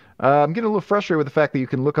 I'm getting a little frustrated with the fact that you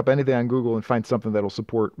can look up anything on Google and find something that'll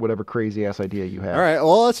support whatever crazy ass idea you have. All right,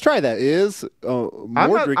 well, let's try that. Is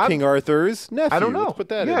Mordred King Arthur's nephew? I don't know. Let's put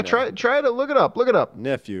that yeah, in there. try to look it up. Look it up.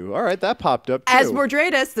 Nephew. All right, that popped up too. As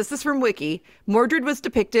Mordredus, this is from Wiki, Mordred was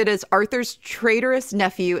depicted as Arthur's traitorous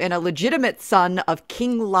nephew and a legitimate son of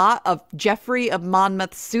King Lot of Geoffrey of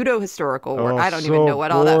Monmouth's pseudo-historical work. I don't even so know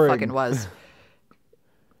what all that boring. fucking was.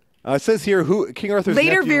 It says here who King Arthur's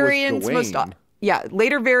Later nephew variants was Gawain.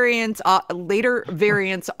 later variants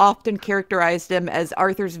often characterized him as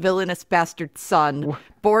Arthur's villainous bastard son,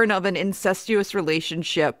 born of an incestuous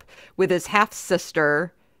relationship with his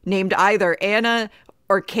half-sister, named either Anna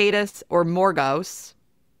or Cadus or Morgause.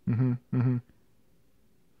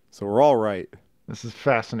 So we're all right. This is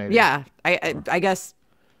fascinating. Yeah, I guess.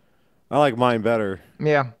 I like mine better.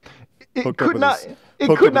 Yeah. It Hooked up could with not. his- It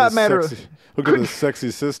hooked could up not with his matter. sexy- Hooked up with his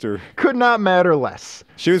sexy sister. Could not matter less.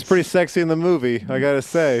 She was pretty sexy in the movie, I gotta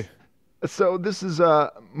say. So this is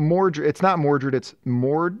Mordred. It's not Mordred. It's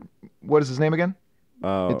Mord. What is his name again?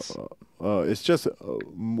 It's just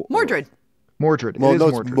Mordred. Mordred. Well, it is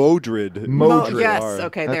no, Mordred. it's Modred. Modred. Yes.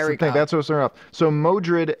 Okay. That's there the we thing. go. That's what's throwing off. So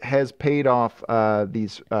Modred has paid off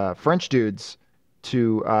these French dudes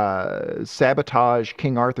to sabotage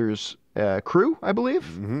King Arthur's crew, I believe.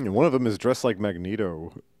 Mm-hmm. And one of them is dressed like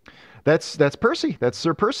Magneto. That's Percy. That's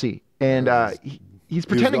Sir Percy, and he's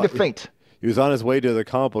pretending to faint. He was on his way to the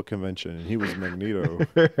comic book convention, and he was Magneto.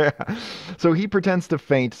 So he pretends to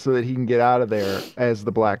faint so that he can get out of there as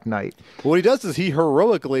the Black Knight. What he does is he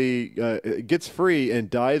heroically gets free and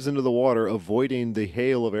dives into the water, avoiding the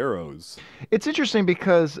hail of arrows. It's interesting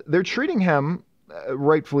because they're treating him,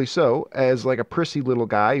 rightfully so, as like a prissy little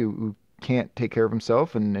guy who can't take care of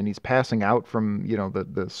himself, and he's passing out from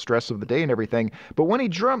the stress of the day and everything. But when he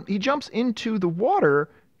jumps into the water,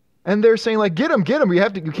 and they're saying like, get him,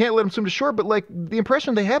 you can't let him swim to shore. But like the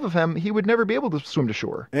impression they have of him, he would never be able to swim to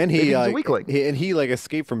shore. And he's a weakling. He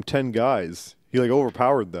escaped from 10 guys. He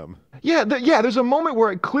overpowered them. Yeah, there's a moment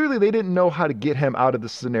where clearly they didn't know how to get him out of the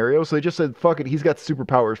scenario, so they just said, fuck it, he's got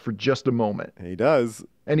superpowers for just a moment. And he does.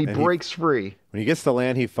 And he breaks free. When he gets to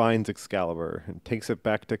land, he finds Excalibur and takes it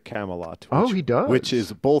back to Camelot. He does. Which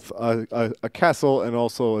is both a castle and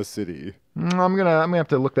also a city. I'm gonna have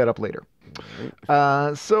to look that up later.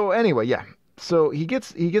 So anyway, yeah. So he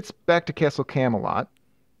gets back to Castle Camelot,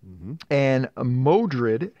 and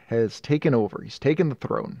Modred has taken over. He's taken the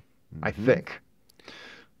throne, I think.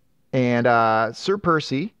 And Sir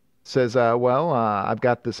Percy says, I've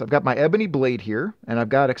got my ebony blade here, and I've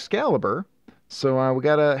got Excalibur. So we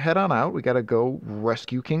gotta head on out. We gotta go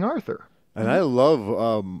rescue King Arthur. And I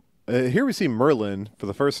love here we see Merlin for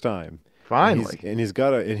the first time. Finally. And he's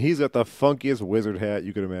got the funkiest wizard hat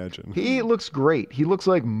you could imagine. He looks great. He looks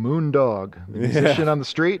like Moondog, the musician on the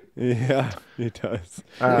street. Yeah, he does.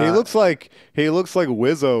 He looks like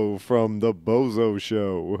Wizzo from the Bozo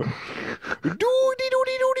Show.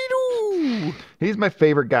 Doody-doody-doody-doo. He's my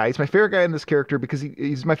favorite guy. He's my favorite guy in this character because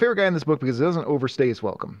he's my favorite guy in this book because he doesn't overstay his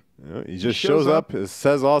welcome. Yeah, he just shows up,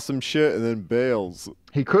 says awesome shit, and then bails.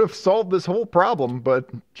 He could have solved this whole problem, but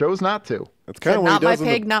chose not to. That's kind of what not he does. Not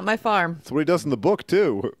my pig, not my farm. That's what he does in the book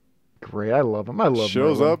too. Great, I love him. I love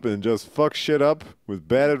shows Merlin. up and just fucks shit up with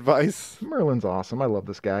bad advice. Merlin's awesome. I love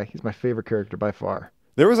this guy. He's my favorite character by far.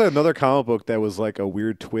 There was another comic book that was like a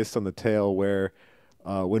weird twist on the tale where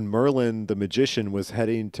when Merlin the magician was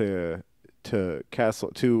heading to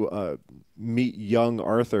castle to meet young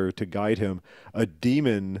Arthur to guide him, a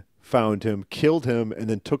demon found him, killed him, and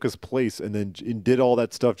then took his place, and then did all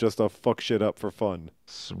that stuff just to fuck shit up for fun.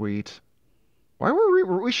 Sweet. Why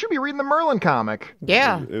we should be reading the Merlin comic?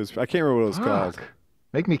 Yeah. It was I can't remember what it was called.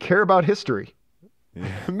 Make me care about history. Yeah.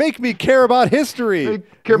 Make me care about history. Make me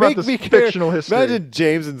care about fictional history. Imagine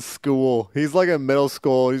James in school. He's like in middle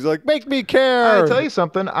school. He's like, make me care. I tell you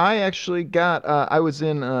something. I actually got. I was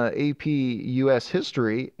in AP U.S.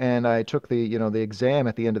 history, and I took the exam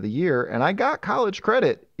at the end of the year, and I got college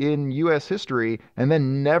credit in U.S. history, and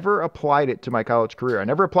then never applied it to my college career. I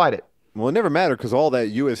never applied it. Well, it never mattered because all that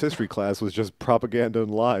U.S. history class was just propaganda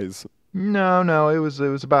and lies. No, it was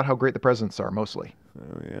about how great the presidents are mostly.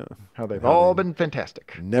 Oh yeah, how they've all been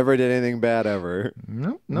fantastic. Never did anything bad ever.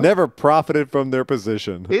 Nope. Never profited from their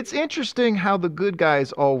position. It's interesting how the good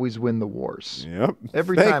guys always win the wars. Yep.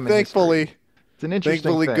 Every time. Thankfully, it's an interesting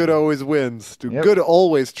thankfully, thing. good always wins. Yep. Good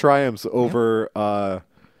always triumphs over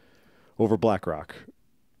BlackRock.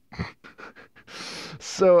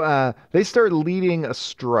 So they start leading a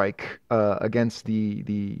strike against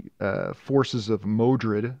the forces of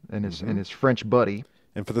Modred and his French buddy.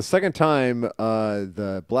 And for the second time,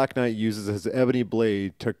 the Black Knight uses his ebony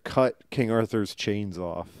blade to cut King Arthur's chains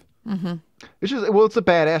off. Mm-hmm. It's a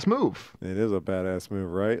badass move. It is a badass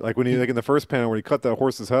move, right? Like when he, like in the first panel where he cut the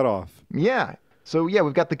horse's head off. Yeah. So yeah,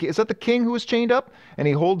 we've got is that the king who was chained up? And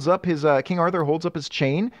he holds up his King Arthur holds up his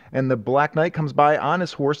chain, and the Black Knight comes by on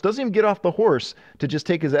his horse, doesn't even get off the horse to just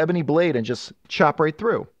take his ebony blade and just chop right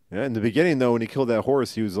through. Yeah, in the beginning though, when he killed that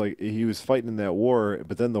horse, he was fighting in that war,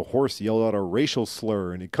 but then the horse yelled out a racial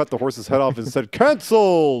slur, and he cut the horse's head off and said,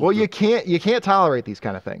 "Cancelled." Well, you can't tolerate these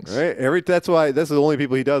kind of things. Right? That's the only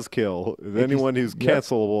people he does kill. Anyone who's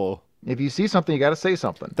cancelable. If you see something, you got to say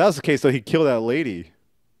something. If that was the case, though, he'd kill that lady.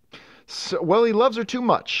 So, well, he loves her too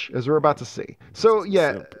much, as we're about to see. So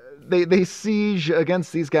yeah, they siege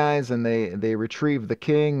against these guys, and they retrieve the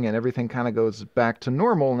king, and everything kind of goes back to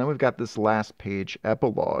normal. And then we've got this last page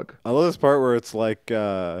epilogue. I love this part where it's like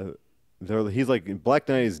he's like, Black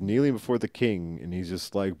Knight is kneeling before the king, and he's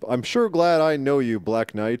just like, "I'm sure glad I know you,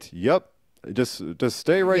 Black Knight." Yep. Just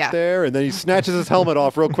stay right there, and then he snatches his helmet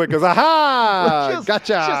off real quick. Goes, "Aha!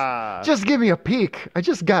 Gotcha!" Just give me a peek. I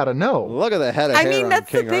just gotta know. Look at the head of hair. I mean, that's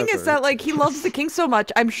King the thing Arthur. is that like he loves the king so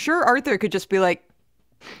much. I'm sure Arthur could just be like,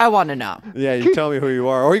 I want to know. Yeah, you tell me who you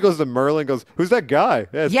are. Or he goes to Merlin and goes, who's that guy?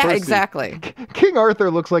 It's Yeah, Percy. exactly. King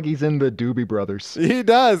Arthur looks like he's in the Doobie Brothers. He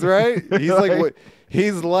does, right? He's like what?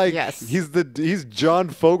 He's like Yes. he's John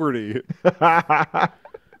Fogerty.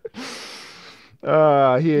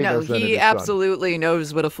 He absolutely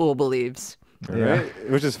knows what a fool believes. Right?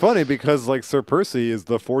 Which is funny because like Sir Percy is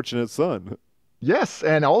the fortunate son. Yes,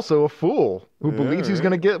 and also a fool who believes he's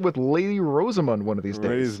going to get with Lady Rosamund one of these days.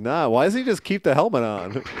 Right, he's not. Why does he just keep the helmet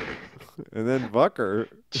on? And then fuck her.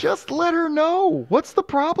 Just let her know. What's the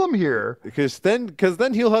problem here? Because then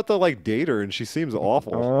he'll have to like date her, and she seems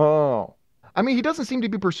awful. Oh, I mean, he doesn't seem to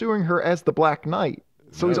be pursuing her as the Black Knight,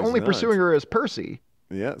 so he's only pursuing her as Percy.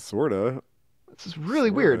 Yeah, sorta. This is really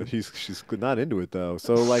weird. She's not into it though.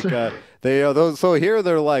 So like so here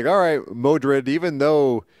they're like, all right, Modred, even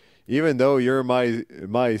though you're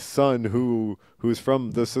my son who's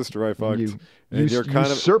from the sister I fucked, you you're kind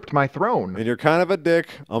of usurped my throne, and you're kind of a dick.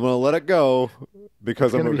 I'm gonna let it go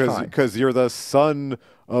because you're the son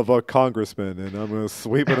of a congressman, and I'm gonna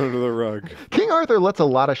sweep it under the rug. King Arthur lets a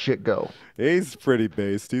lot of shit go. He's pretty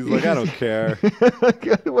based. He's like, I don't care.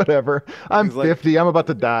 Whatever. I'm 50. I'm about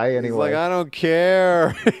to die anyway. He's like, I don't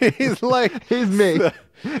care. He's like, he's me.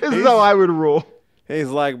 This is how I would rule. He's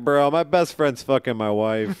like, bro, my best friend's fucking my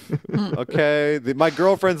wife. Okay, my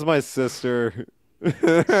girlfriend's my sister.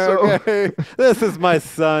 Okay, this is my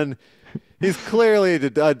son. He's clearly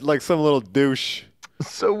like some little douche.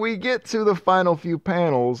 So we get to the final few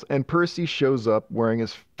panels, and Percy shows up wearing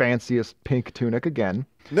his fanciest pink tunic again.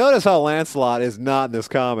 Notice how Lancelot is not in this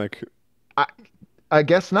comic. I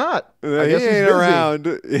guess not. He ain't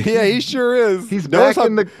around. Yeah, he sure is. He's back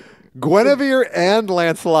in the... Guinevere and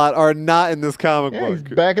Lancelot are not in this comic book. He's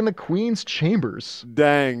back in the Queen's chambers.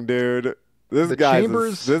 Dang, dude. This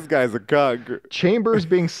guy's a cuck. Chambers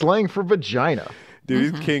being slang for vagina.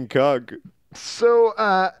 Dude, he's King Cuck.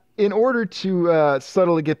 So, in order to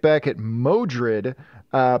subtly get back at Modred,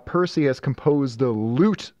 Percy has composed a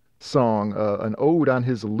lute song, an ode on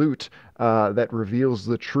his lute that reveals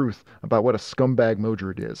the truth about what a scumbag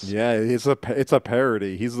Modred is. Yeah, it's a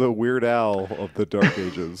parody. He's the Weird Al of the Dark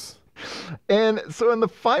Ages. And so in the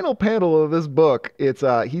final panel of this book, it's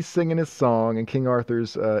he's singing his song and King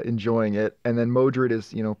Arthur's enjoying it, and then Modred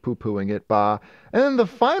is, poo-pooing it, bah. And then the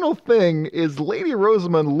final thing is Lady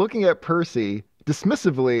Rosamund looking at Percy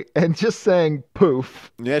dismissively and just saying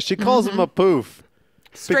poof. Yeah, she calls him a poof.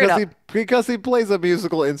 Because he plays a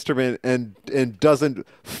musical instrument and doesn't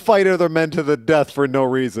fight other men to the death for no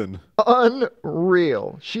reason.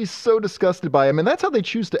 Unreal. She's so disgusted by him, and that's how they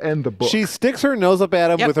choose to end the book. She sticks her nose up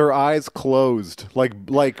at him with her eyes closed, like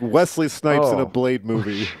Wesley Snipes in a Blade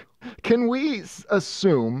movie. Can we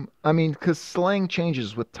assume, because slang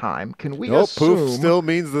changes with time, can we assume... poof still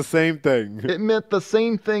means the same thing. It meant the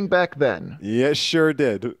same thing back then. Yeah, it sure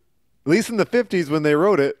did. At least in the 50s when they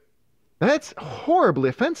wrote it. That's horribly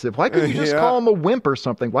offensive. Why couldn't you just call him a wimp or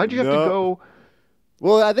something? Why'd you have to go...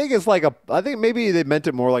 Well, I think maybe they meant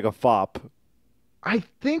it more like a fop. I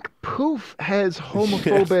think poof has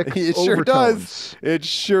homophobic it overtones. Sure does. It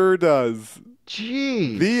sure does.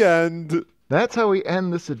 Jeez. The end. That's how we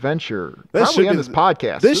end this adventure. Probably end this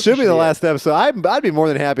podcast. This should be the last episode. I'd be more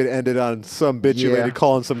than happy to end it on some bitchy lady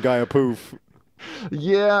calling some guy a poof.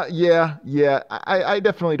 Yeah. I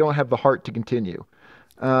definitely don't have the heart to continue.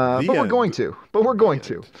 But we're going to.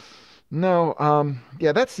 No,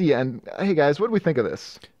 that's the end. Hey, guys, what do we think of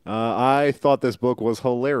this? I thought this book was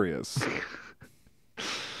hilarious.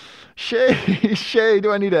 Shée,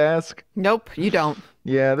 do I need to ask? Nope, you don't.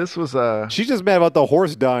 Yeah, this was She's just mad about the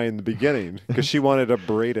horse dying in the beginning because she wanted to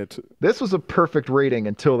braid it. This was a perfect rating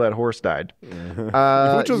until that horse died.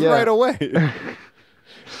 Which was right away.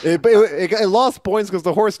 It lost points because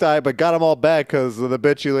the horse died, but got them all back because of the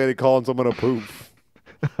bitchy lady calling someone a poof.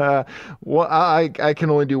 Well, I can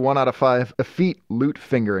only do 1 out of 5 effete lute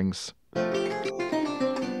fingerings.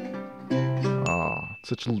 Oh,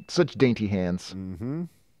 such dainty hands. Mm-hmm.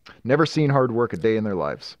 Never seen hard work a day in their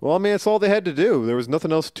lives. Well, it's all they had to do. There was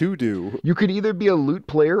nothing else to do. You could either be a lute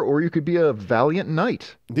player or you could be a valiant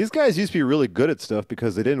knight. These guys used to be really good at stuff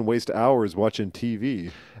because they didn't waste hours watching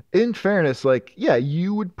TV. In fairness,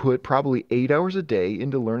 you would put probably 8 hours a day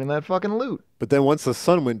into learning that fucking lute. But then once the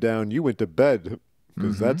sun went down, you went to bed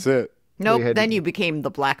because that's it. Nope, then you became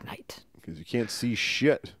the Black Knight. Because you can't see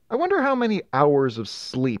shit. I wonder how many hours of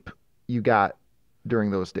sleep you got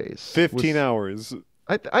during those days. 15 hours.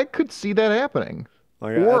 I could see that happening.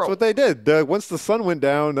 That's what they did. Once the sun went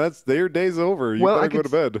down, their day's over. You better go to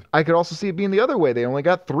bed. I could also see it being the other way. They only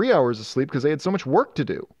got 3 hours of sleep because they had so much work to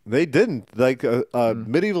do. They didn't.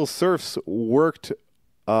 Medieval serfs worked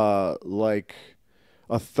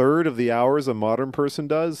a third of the hours a modern person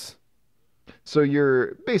does. So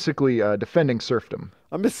you're basically defending serfdom.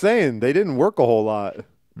 I'm just saying, they didn't work a whole lot.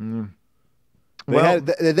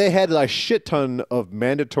 They had a shit ton of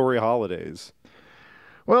mandatory holidays.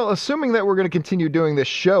 Well, assuming that we're going to continue doing this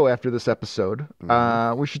show after this episode,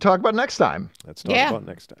 we should talk about next time. Let's talk about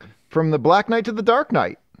next time. From the Black Knight to the Dark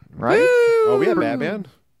Knight, right? Woo! Oh, we have Batman?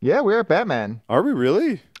 Yeah, we are Batman. Are we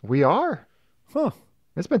really? We are. Huh.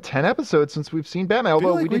 It's been 10 episodes since we've seen Batman.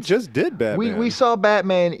 Although we just did Batman. We saw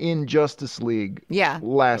Batman in Justice League.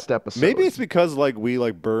 Last episode. Maybe it's because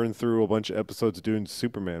we burned through a bunch of episodes doing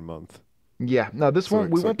Superman month. Yeah. No,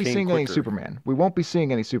 we won't be seeing any Superman. We won't be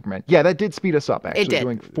seeing any Superman. Yeah, that did speed us up, actually. It did.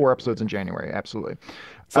 Doing 4 episodes in January. Absolutely.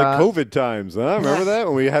 It's like COVID times. Huh? Remember that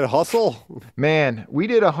when we had hustle? Man, we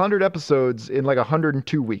did 100 episodes in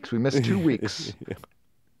 102 weeks. We missed 2 weeks.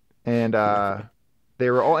 And they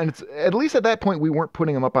were all, and it's at least at that point we weren't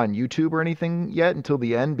putting them up on YouTube or anything yet until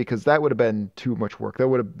the end, because that would have been too much work. That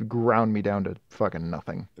would have ground me down to fucking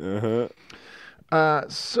nothing.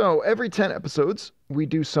 So every 10 episodes we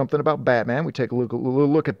do something about Batman. We take a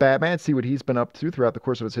look at Batman, see what he's been up to throughout the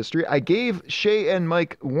course of his history. I gave Shée and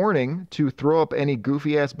Mike warning to throw up any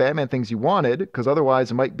goofy ass Batman things you wanted, because otherwise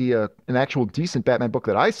it might be an actual decent Batman book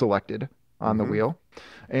that I selected on the wheel.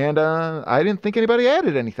 And I didn't think anybody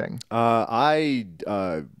added anything. I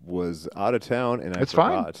was out of town and I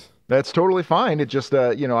forgot. Fine. That's totally fine. It just,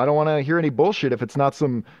 I don't want to hear any bullshit if it's not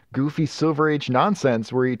some goofy Silver Age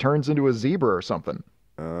nonsense where he turns into a zebra or something.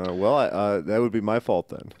 That would be my fault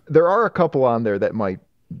then. There are a couple on there that might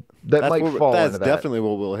fall into that. That's definitely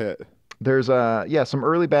what we'll hit. There's some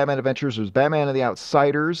early Batman adventures. There's Batman and the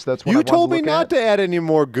Outsiders. That's what you told me not to add any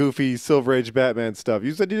more goofy Silver Age Batman stuff.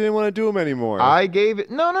 You said you didn't want to do them anymore. I gave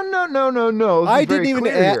it no. I didn't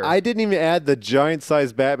even add the giant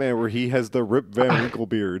sized Batman where he has the Rip Van Winkle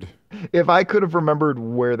beard. If I could have remembered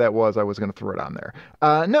where that was, I was going to throw it on there.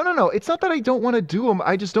 No. It's not that I don't want to do them.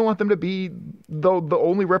 I just don't want them to be the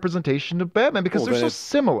only representation of Batman, because they're so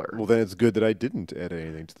similar. Well, then it's good that I didn't add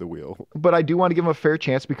anything to the wheel. But I do want to give them a fair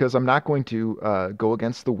chance, because I'm not going to go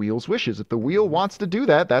against the wheel's wishes. If the wheel wants to do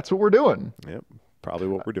that, that's what we're doing. Yep, probably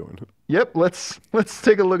what we're doing. Yep, let's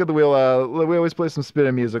take a look at the wheel. We always play some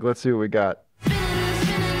spinning music. Let's see what we got.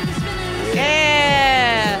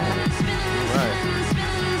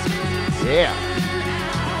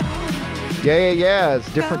 Yeah,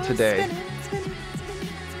 it's different today.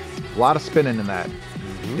 A lot of spinning in that.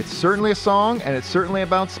 It's certainly a song, and it's certainly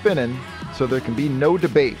about spinning, so there can be no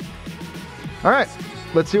debate. All right,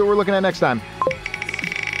 let's see what we're looking at next time.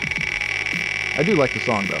 I do like the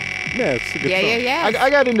song, though. Yeah, it's a good song. Yeah. I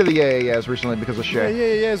got into the yeah recently because of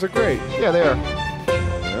Shée. Yeah, are great. Yeah, they are.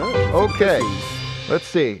 Okay, let's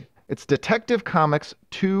see. It's Detective Comics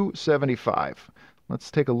 275. Let's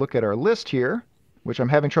take a look at our list here, which I'm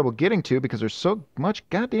having trouble getting to because there's so much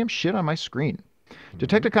goddamn shit on my screen.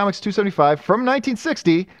 Detective Comics 275 from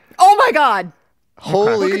 1960. Oh my God!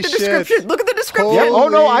 Holy shit! Look at the description. Yep. Oh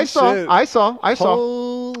no, I saw.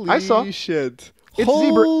 Holy shit!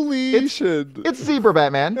 It's shit! It's Zebra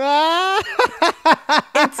Batman.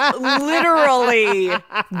 It's literally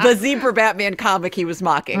the Zebra Batman comic he was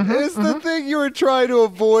mocking. It's the thing you were trying to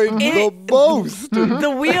avoid the most.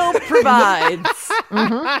 The wheel provides.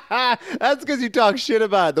 That's because you talk shit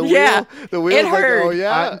about it. The wheel. It hurt. Like, oh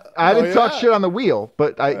yeah. I didn't talk shit on the wheel,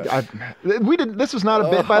 but we didn't. This was not a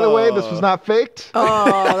bit, by the way. This was not faked.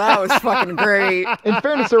 Oh, that was fucking great. In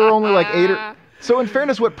fairness, there were only like 8 or. So in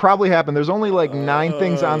fairness, what probably happened, there's only like 9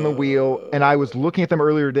 things on the wheel, and I was looking at them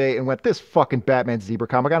earlier today and went, this fucking Batman Zebra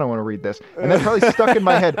comic, I don't want to read this. And that probably stuck in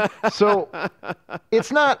my head. So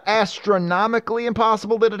it's not astronomically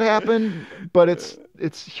impossible that it happened, but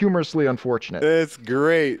it's humorously unfortunate. It's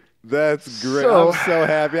great. That's great. I'm so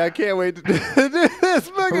happy. I can't wait to do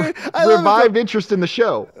this. Revived interest in the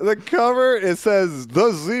show. The cover, it says,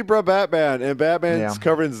 The Zebra Batman, and Batman's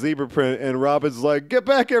covered in zebra print, and Robin's like, get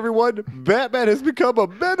back, everyone. Batman has become a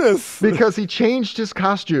menace. Because he changed his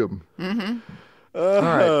costume. All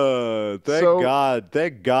right.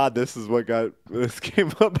 Thank God this is what this came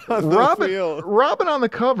up on the wheel. Robin on the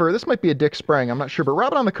cover, this might be a Dick Sprang, I'm not sure, but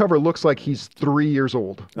Robin on the cover looks like he's 3 years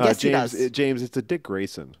old. Yes, he does. James, it's a Dick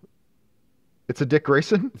Grayson. It's a Dick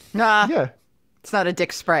Grayson? Nah. Yeah. It's not a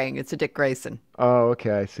Dick Sprang. It's a Dick Grayson. Oh,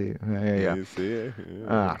 okay. I see. Yeah. You see?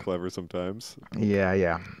 Clever sometimes.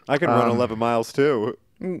 Yeah. I can run 11 miles too.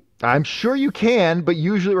 I'm sure you can, but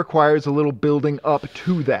usually requires a little building up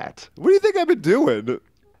to that. What do you think I've been doing?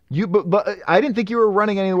 But I didn't think you were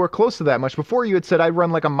running anywhere close to that much. Before you had said I'd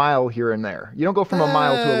run like a mile here and there. You don't go from a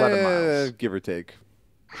mile to 11 miles. Give or take.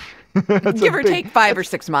 Give or take 5 or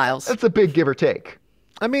 6 miles. That's a big give or take.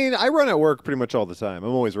 I mean, I run at work pretty much all the time.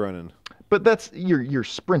 I'm always running. But that's you're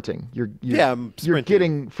sprinting. I'm sprinting. You're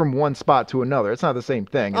getting from one spot to another. It's not the same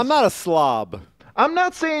thing. I'm not a slob. I'm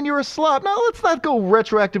not saying you're a slob. No, let's not go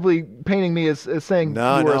retroactively painting me as saying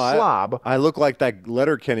you're a slob. I look like that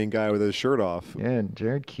Letterkenny guy with his shirt off. Yeah, and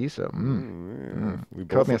Jared Kiso. We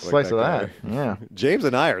cut me a slice of that. Yeah. James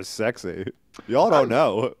and I are sexy. Y'all don't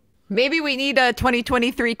know. Maybe we need a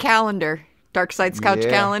 2023 calendar. Dark Side's Couch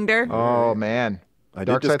calendar. Oh, man. I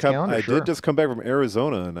did just come back from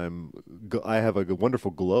Arizona, and I have a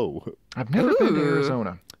wonderful glow. I've never been to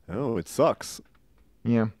Arizona. Oh, it sucks.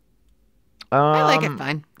 Yeah. I like it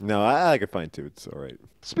fine. No, I like it fine too. It's all right.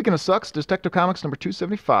 Speaking of sucks, Detective Comics number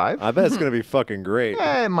 275. I bet it's gonna be fucking great.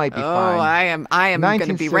 It might be fine. I am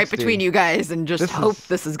gonna be right between you guys and just hope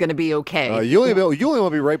this is gonna be okay. You only want to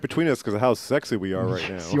be right between us because of how sexy we are right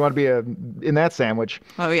now. So you want to be in that sandwich?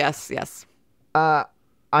 Oh yes. What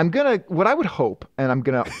I would hope, and I'm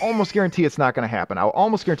gonna almost guarantee it's not gonna happen. I'll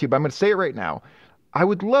almost guarantee, but I'm gonna say it right now. I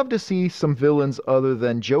would love to see some villains other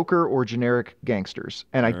than Joker or generic gangsters,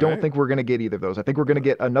 and I don't think we're gonna get either of those. I think we're gonna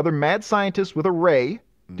get another mad scientist with a ray.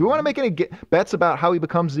 Do we want to make any bets about how he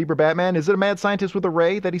becomes Zebra Batman? Is it a mad scientist with a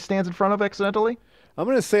ray that he stands in front of accidentally? I'm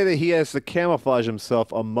gonna say that he has to camouflage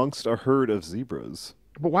himself amongst a herd of zebras.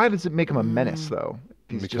 But why does it make him a menace, though?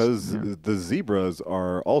 Because the zebras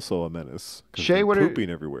are also a menace. Shée, what pooping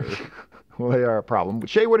everywhere. Well, they are a problem.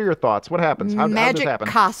 Shée, what are your thoughts? What happens? How does this happen?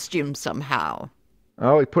 Magic costume somehow.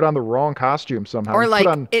 Oh, he put on the wrong costume somehow. Or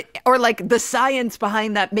like the science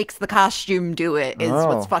behind that makes the costume do it is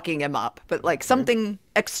what's fucking him up. But like something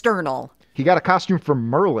external. He got a costume from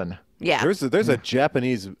Merlin. Yeah. There's a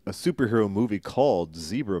Japanese superhero movie called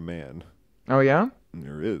Zebra Man. Oh yeah?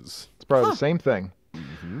 There is. It's probably the same thing.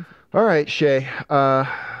 Mm-hmm. All right, Shée.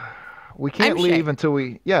 We can't leave until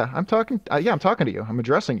we. Yeah, I'm talking. I'm talking to you. I'm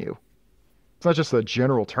addressing you. It's not just a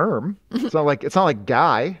general term. It's not like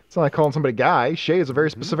Guy. It's not like calling somebody Guy. Shée is a very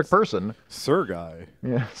specific person. Sir Guy.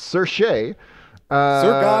 Yeah, Sir Shée.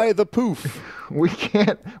 Sir Guy the Poof. We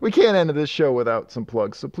can't end this show without some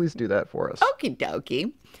plugs. So please do that for us. Okie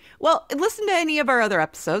dokie. Well, listen to any of our other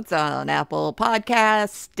episodes on Apple Podcasts,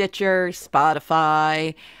 Stitcher,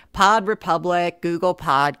 Spotify, Pod Republic, Google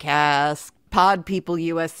Podcasts, Pod People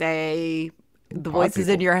USA, The Voices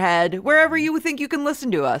in Your Head, wherever you think you can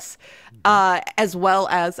listen to us, as well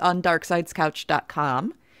as on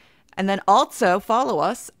darksidescouch.com. And then also follow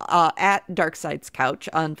us at Darksides Couch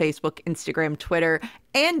on Facebook, Instagram, Twitter,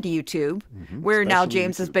 and YouTube, where now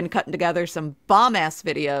James has been cutting together some bomb-ass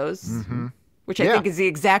videos. Which I think is the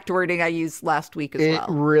exact wording I used last week as well. It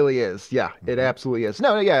really is. Yeah, it absolutely is. The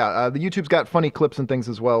YouTube's got funny clips and things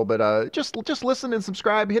as well, but just listen and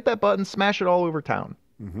subscribe, hit that button, smash it all over town.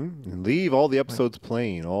 And leave all the episodes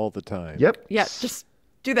playing all the time. Yep. Yeah, just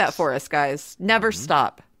do that for us, guys. Never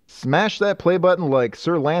stop. Smash that play button like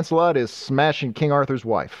Sir Lancelot is smashing King Arthur's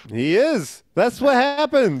wife. He is. That's what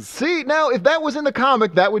happens. See, now, if that was in the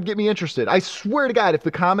comic, that would get me interested. I swear to God, if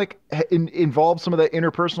the comic involved some of that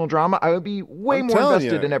interpersonal drama, I would be way more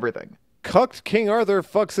invested in everything. Cucked King Arthur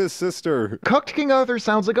fucks his sister. Cucked King Arthur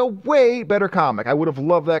sounds like a way better comic. I would have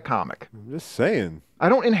loved that comic. I'm just saying. I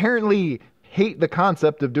don't inherently hate the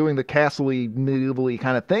concept of doing the castle-y, medieval-y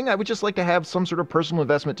kind of thing. I would just like to have some sort of personal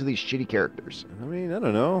investment to these shitty characters. I mean, I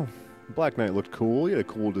don't know. Black Knight looked cool. He had a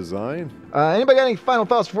cool design. Anybody got any final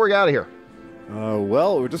thoughts before we get out of here?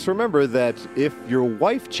 Well, just remember that if your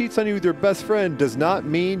wife cheats on you with your best friend does not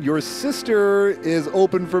mean your sister is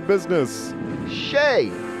open for business.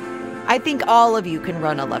 Shée. I think all of you can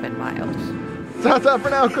run 11 miles. That's all for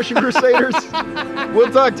now, Cushion Crusaders.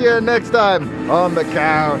 We'll talk to you next time on the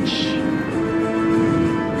couch.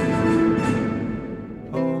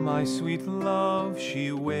 My sweet love,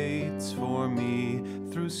 she waits for me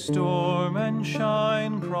through storm and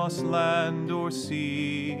shine, cross land or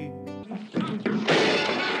sea.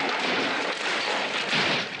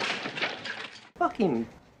 Fucking